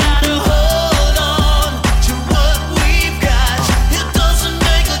says we gotta hold on to what we've got. It doesn't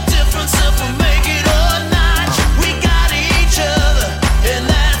make a difference if we make it or not. We got each other, and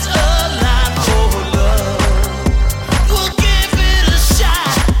that's a lot for love. We'll give it a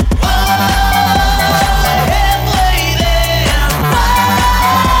shot. Oh, halfway there.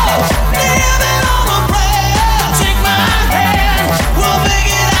 Oh, living on a prayer. Take my hand, we'll make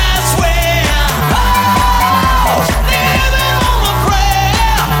it, I swear. Oh, living on a prayer.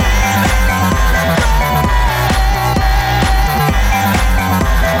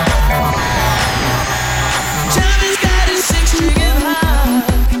 Johnny's got his six-string high.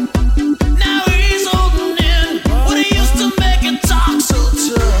 Now he's holding in what he used to make it talk so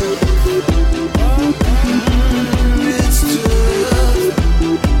tough. It's tough.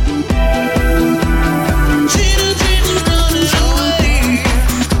 Gina's running away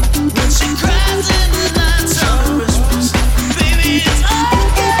when she cries in the night on Christmas. Baby, it's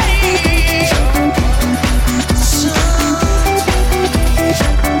okay.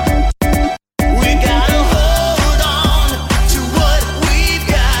 We gotta hold on to what we've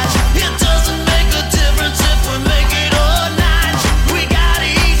got. It doesn't make a difference if we make it or not. We got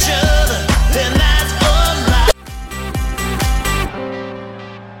each other, and that's a lot.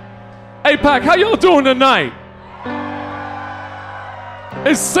 APAC, how y'all doing tonight?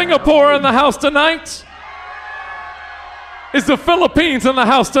 Is Singapore in the house tonight? Is the Philippines in the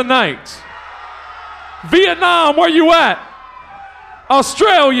house tonight? Vietnam, where you at?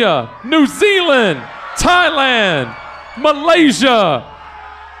 Australia, New Zealand, Thailand, Malaysia,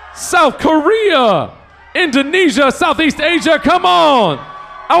 South Korea, Indonesia, Southeast Asia, come on.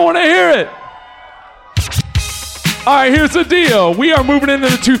 I want to hear it. All right, here's the deal. We are moving into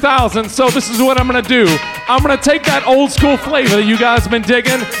the 2000s, so this is what I'm going to do. I'm going to take that old school flavor that you guys have been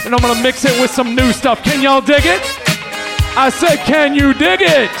digging, and I'm going to mix it with some new stuff. Can y'all dig it? I said, can you dig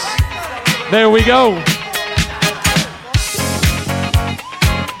it? There we go.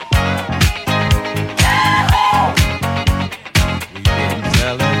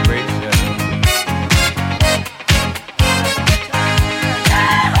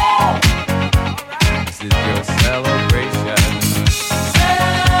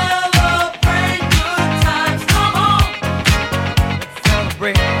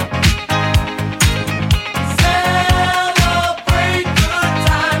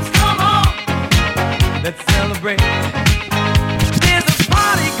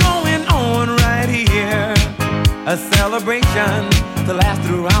 A celebration to last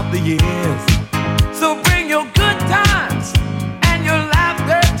throughout the years. So bring your good times and your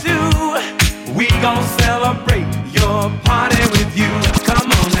laughter too. We gon' celebrate your party with you.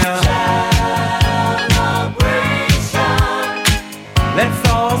 Come on now. Celebration. Let's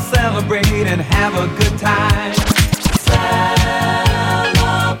all celebrate and have a good time. Celebration.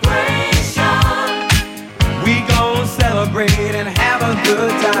 We gon' celebrate and have a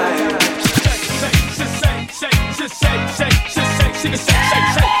good time.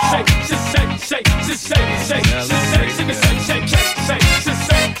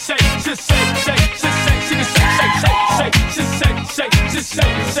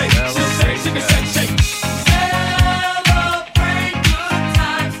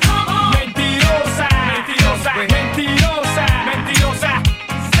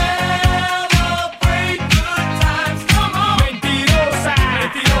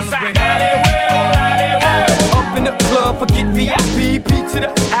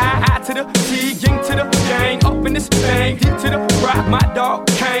 hot dog,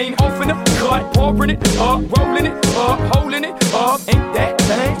 cane, off in the cut, pouring it up, rolling it up, holding it up. Ain't that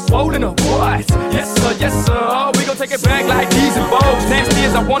thing swollen or what? Yes sir, yes sir. We gon' take it back like these and bows. Nasty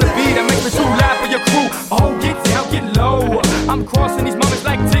as I wanna be, that makes me too loud for your crew. Oh, get down, get low. I'm crossing these moments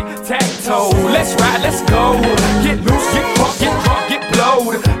like tic-tac-toe. Let's ride, let's go. Get loose, get crunk, get drunk, get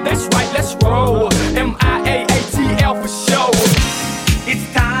blowed. That's right, let's roll. MIAATL for show. It's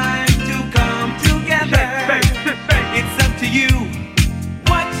time to come together. It's up to you.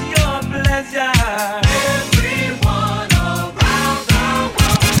 What's your pleasure? Everyone around the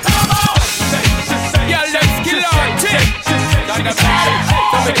world. Come on! Yeah, let's get on it. Don't give it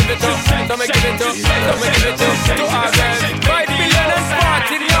up, don't give it up, don't give it up to our girls. 5 million and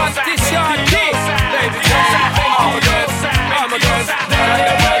 40 the artist short kiss. Baby girl, all my girls, all my girls.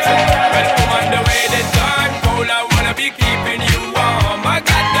 Well, come on the way the time cold, I wanna be keeping you warm. I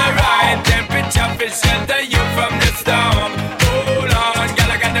got the right temperature for shelter you from the storm. Hold on,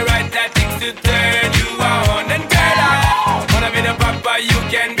 girl, I got the right tactics to turn you on. And girl, I wanna be the papa, you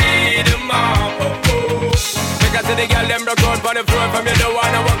can be the mom. Because the girl them broke out on the floor. From you don't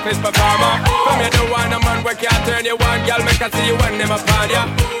wanna work this performer. From you don't wanna man where can't turn you on. Girl, make I see you when them upon ya.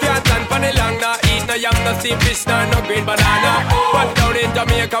 Can't stand for the long, nah eat no yam, no steamed fish, no green banana. But down in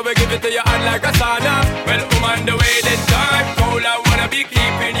Jamaica we give it to you hot like a sauna. Well, woman, the way the time cold, I wanna be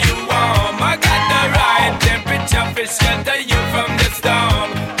keeping you warm. I got the right temperature for shelter you from the storm.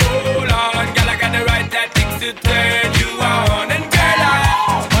 Hold on, girl, I got the right tactics to turn you on. And girl,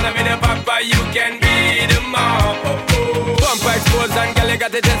 I wanna be the papa, you can be the mom. Pump exposed and girl, you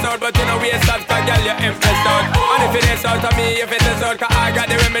got the test out, but you know we ain't start, cause girl, you're impressed out. And if it is out of me, if it is out, cause I got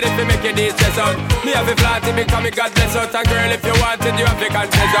the remedy to make it easy stress out. Me have a flat to become me God bless out. And girl, if you want it, you have to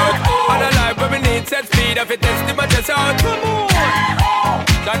confess out. And a life where we need set speed, if it test my chest out. Come on!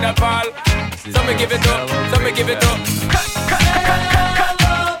 Thunder fall, so me give it up, so me give it up.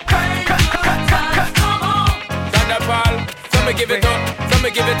 Thunder fall, so me give it up, so me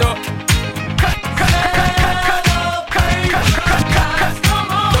give it up.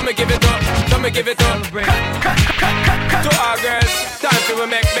 So me give it up, so me give it up. To our girls, time to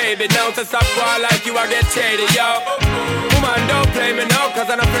make baby now. To stop war like you, I get shady, yo. Woman, don't play me now, cause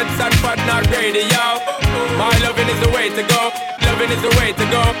I'm a Fritz and but not greedy, yo. My loving is the way to go, loving is the way to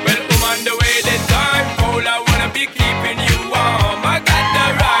go. Well, woman, the way the time cold, I wanna be keeping you warm. I got the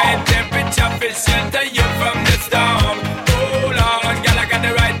right temperature for shelter you from the storm. Hold on, girl, I got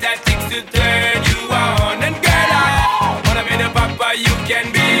the right tactics to turn you on. And girl, I wanna be the papa, you can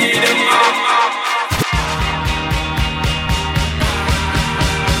be the mama.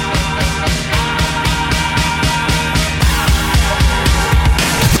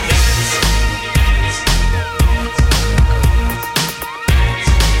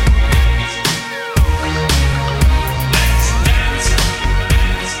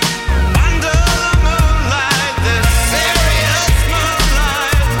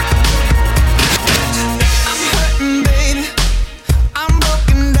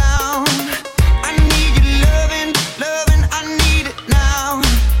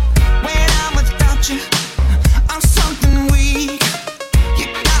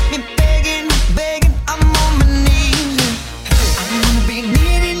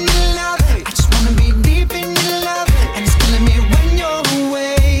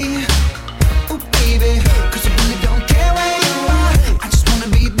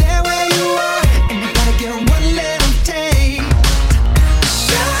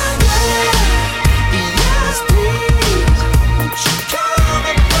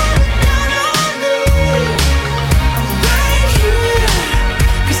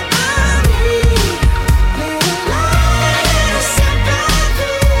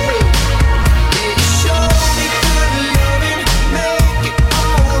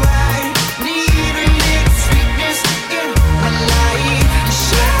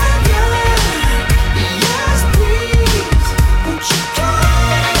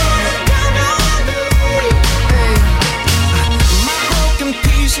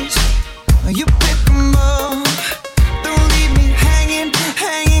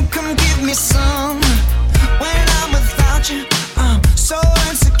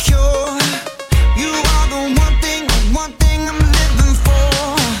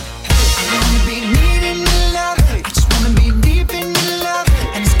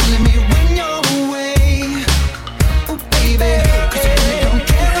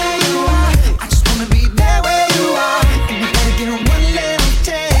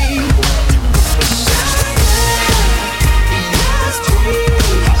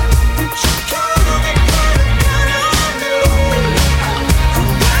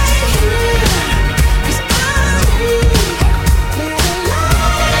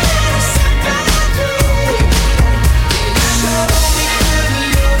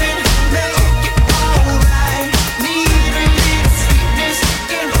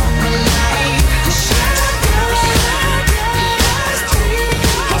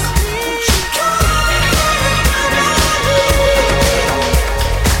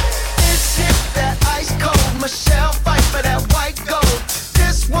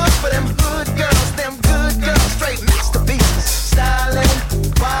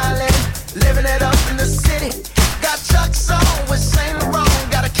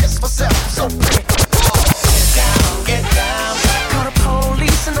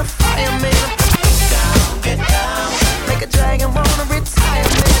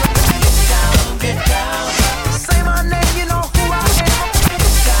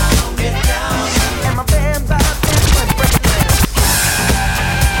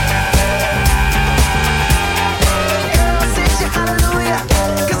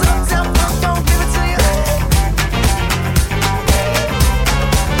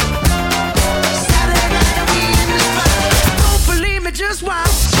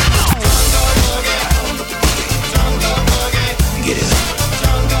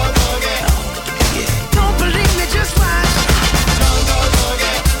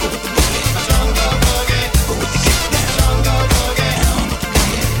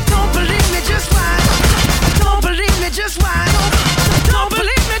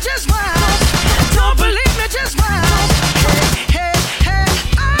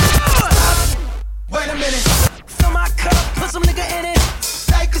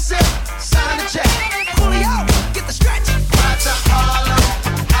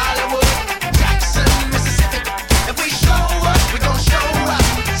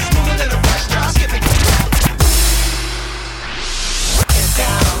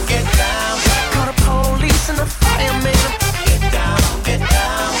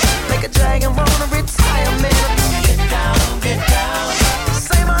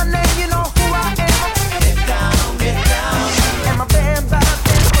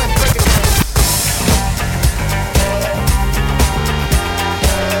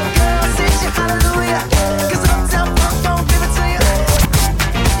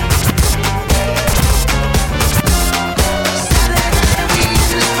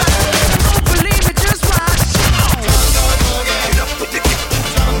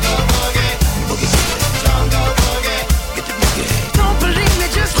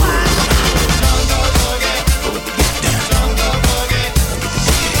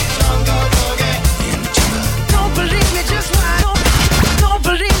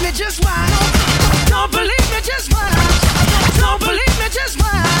 just watch. Don't believe me, just watch. Don't believe me, just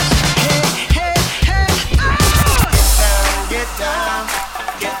watch. Hey, hey, hey, oh! Get down,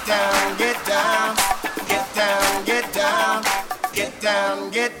 get down, get down, get down, get down, get down, get down,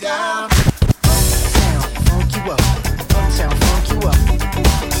 get down. Uptown, funk you up. Uptown, funk you up.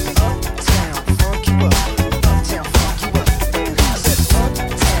 Uptown, funk you up. Uptown, funk you up. I said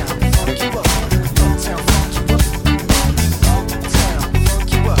uptown, funk you up. Uptown, funk you up. Uptown,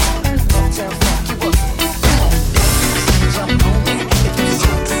 funk you up. Uptown, funk you up. Jump on me if you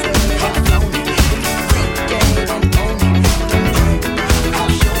suck, say I'm on it. If you freak game, I'm on it.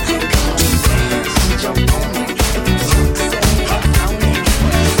 I'll show you how to dance. Jump on me if you suck, say I'm on it.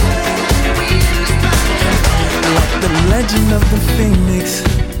 Like the legend of the phoenix,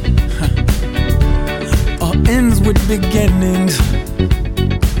 all ends with beginnings.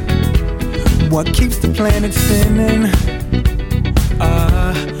 What keeps the planet spinning?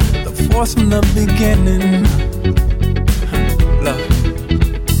 The force from the beginning. Love.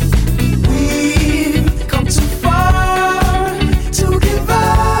 We've come too far to give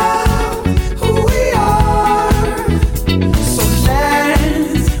up who we are. So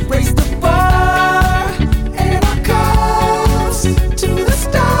let's raise the bar and our cups to the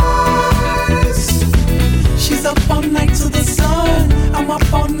stars. She's up all night to the sun. I'm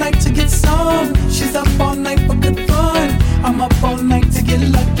up all night to get some. She's up all night for good fun. I'm up all night to get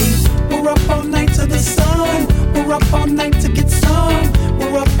lucky. We're up all night to the sun. We're up all night to get some.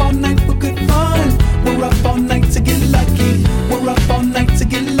 We're up all night for good fun. We're up all night to get lucky. We're up all night to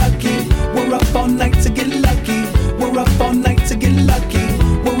get lucky. We're up all night to get lucky. We're up all night to get lucky.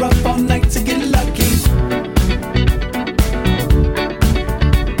 We're up all night to get lucky.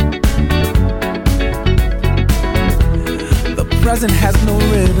 The present has no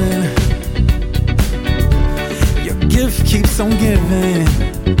ribbon. Your gift keeps on giving.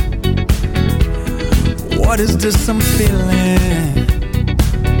 What is this I'm feeling?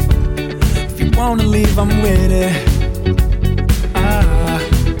 If you wanna leave, I'm with it.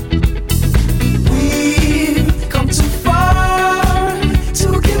 We've come too far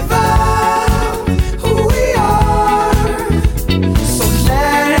to give up who we are. So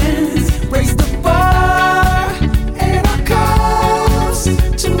let's raise the bar and our cups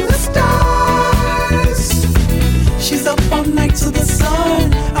to the stars. She's up all night to the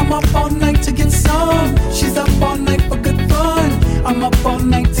sun. I'm up all night to get some. She's up all night for good fun. I'm up all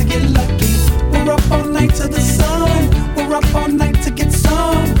night to get lucky. We're up all night to the sun. We're up all night to get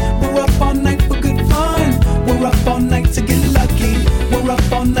some. We're up all night for good fun. We're up all night to get lucky. We're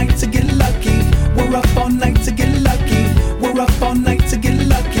up all night to get lucky. We're up all night to get lucky. We're up all night to get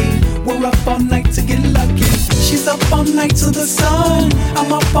lucky. We're up all night to get lucky. She's up all night to the sun.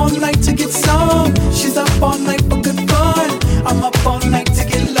 I'm up all night to get some. She's up all night for good fun. I'm up all night to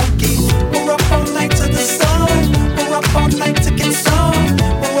get lucky. We're up all night to the sun. We're up all night to get some.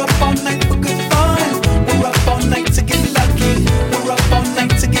 We're up all night for good fun. We're up all night to get lucky. We're up all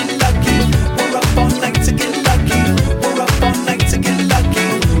night to get lucky. We're up all night to get lucky. We're up all night to get lucky.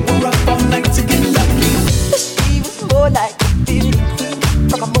 We're up all night to get lucky. She was more like a beauty queen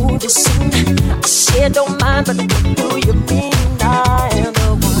from a movie scene. I said don't mind, but what do you mean? I am the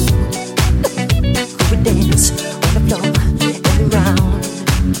one who would dance on the floor every round.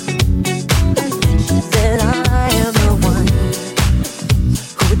 She said I am the one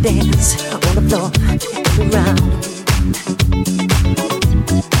who would dance on the floor every round.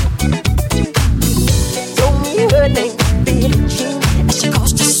 Told me her name was Billie Jean as she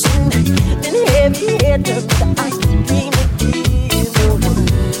crossed the scene. Then heavy head up with the ice cream and be the one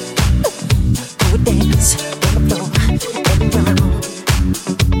who would dance on the floor every round.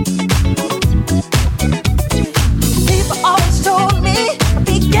 People always told me,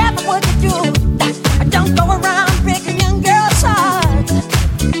 be careful what you do. Don't go around breaking young girls' hearts.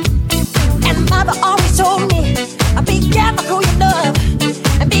 And mother always told me, be careful who you love.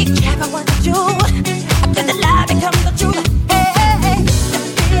 And be careful what you do. After the lie becomes the truth. Hey, hey, hey,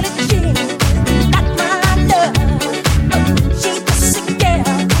 Billie Jean, not my love.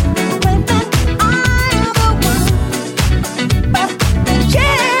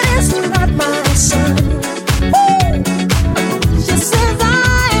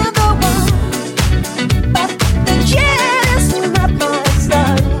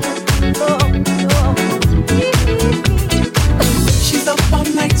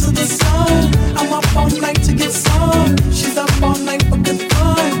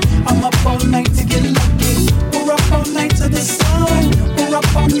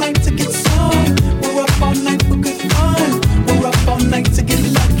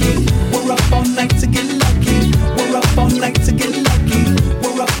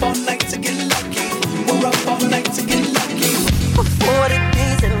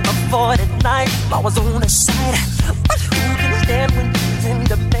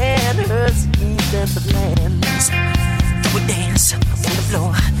 on the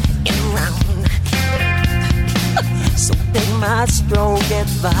floor and around. So take my strong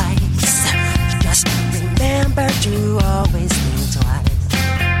advice. Just remember to always think twice.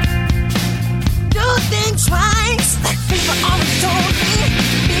 Do think twice. People always told me,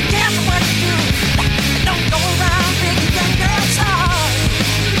 be careful what you do. Don't go around breaking young girls' hearts.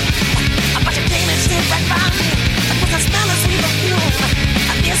 But you came and stood right by me. With a smell of sweet perfume.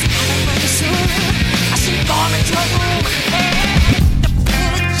 This happened pretty soon. I see you going into your room. Hey, the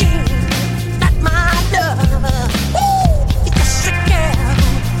pretty king, not my lover. Ooh, you're just a girl who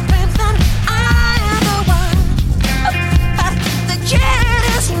claims that I am the one. But the kid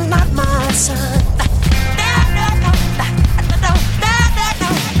is not my son.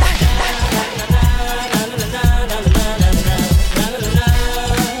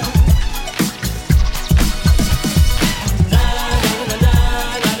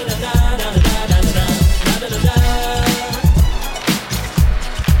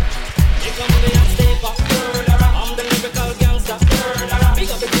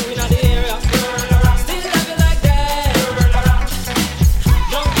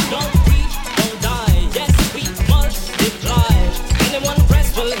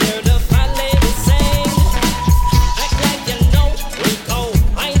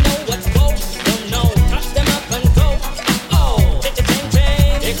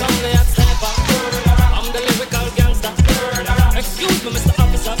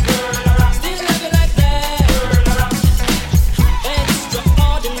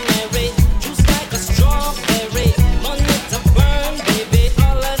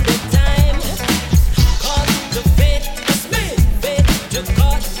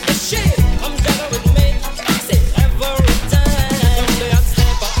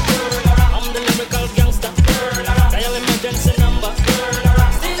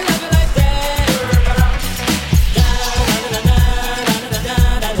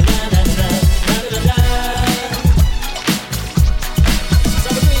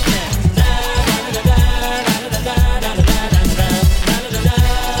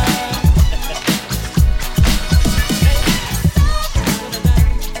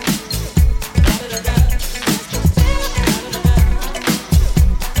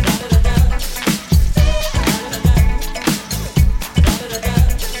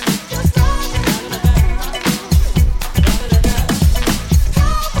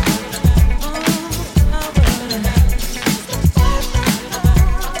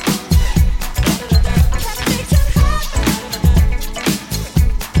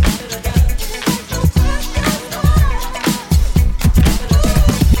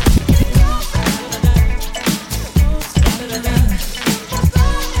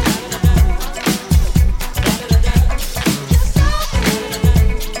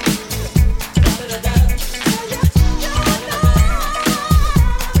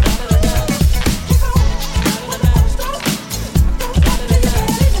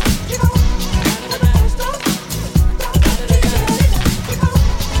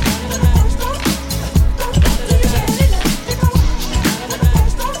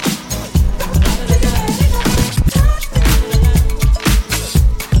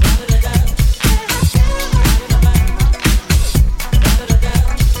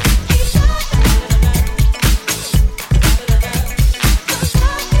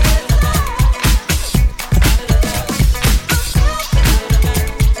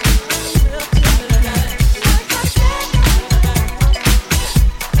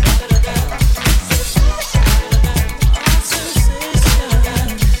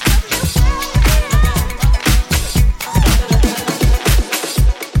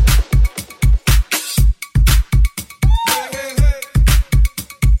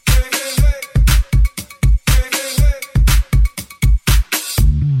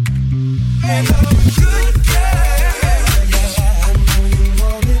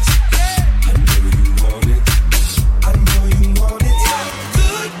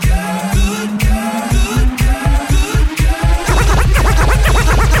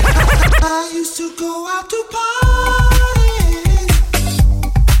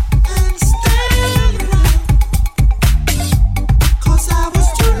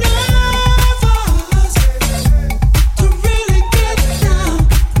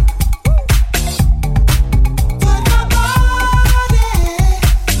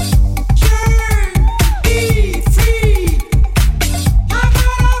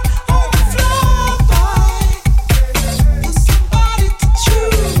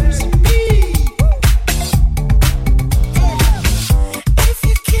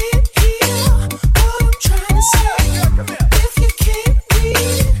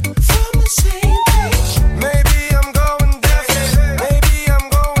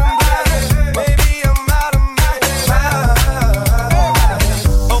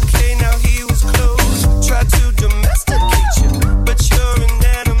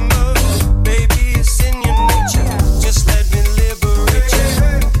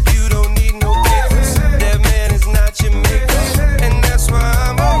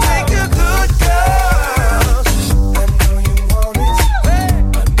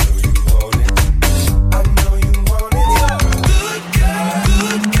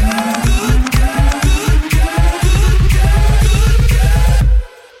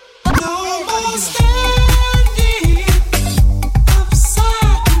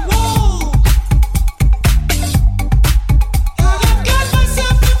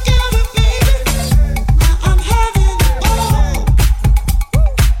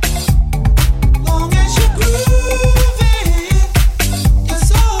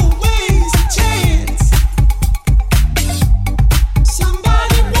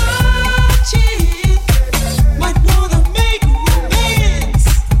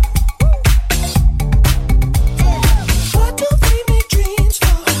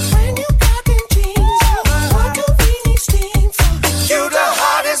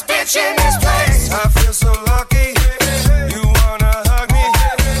 attention is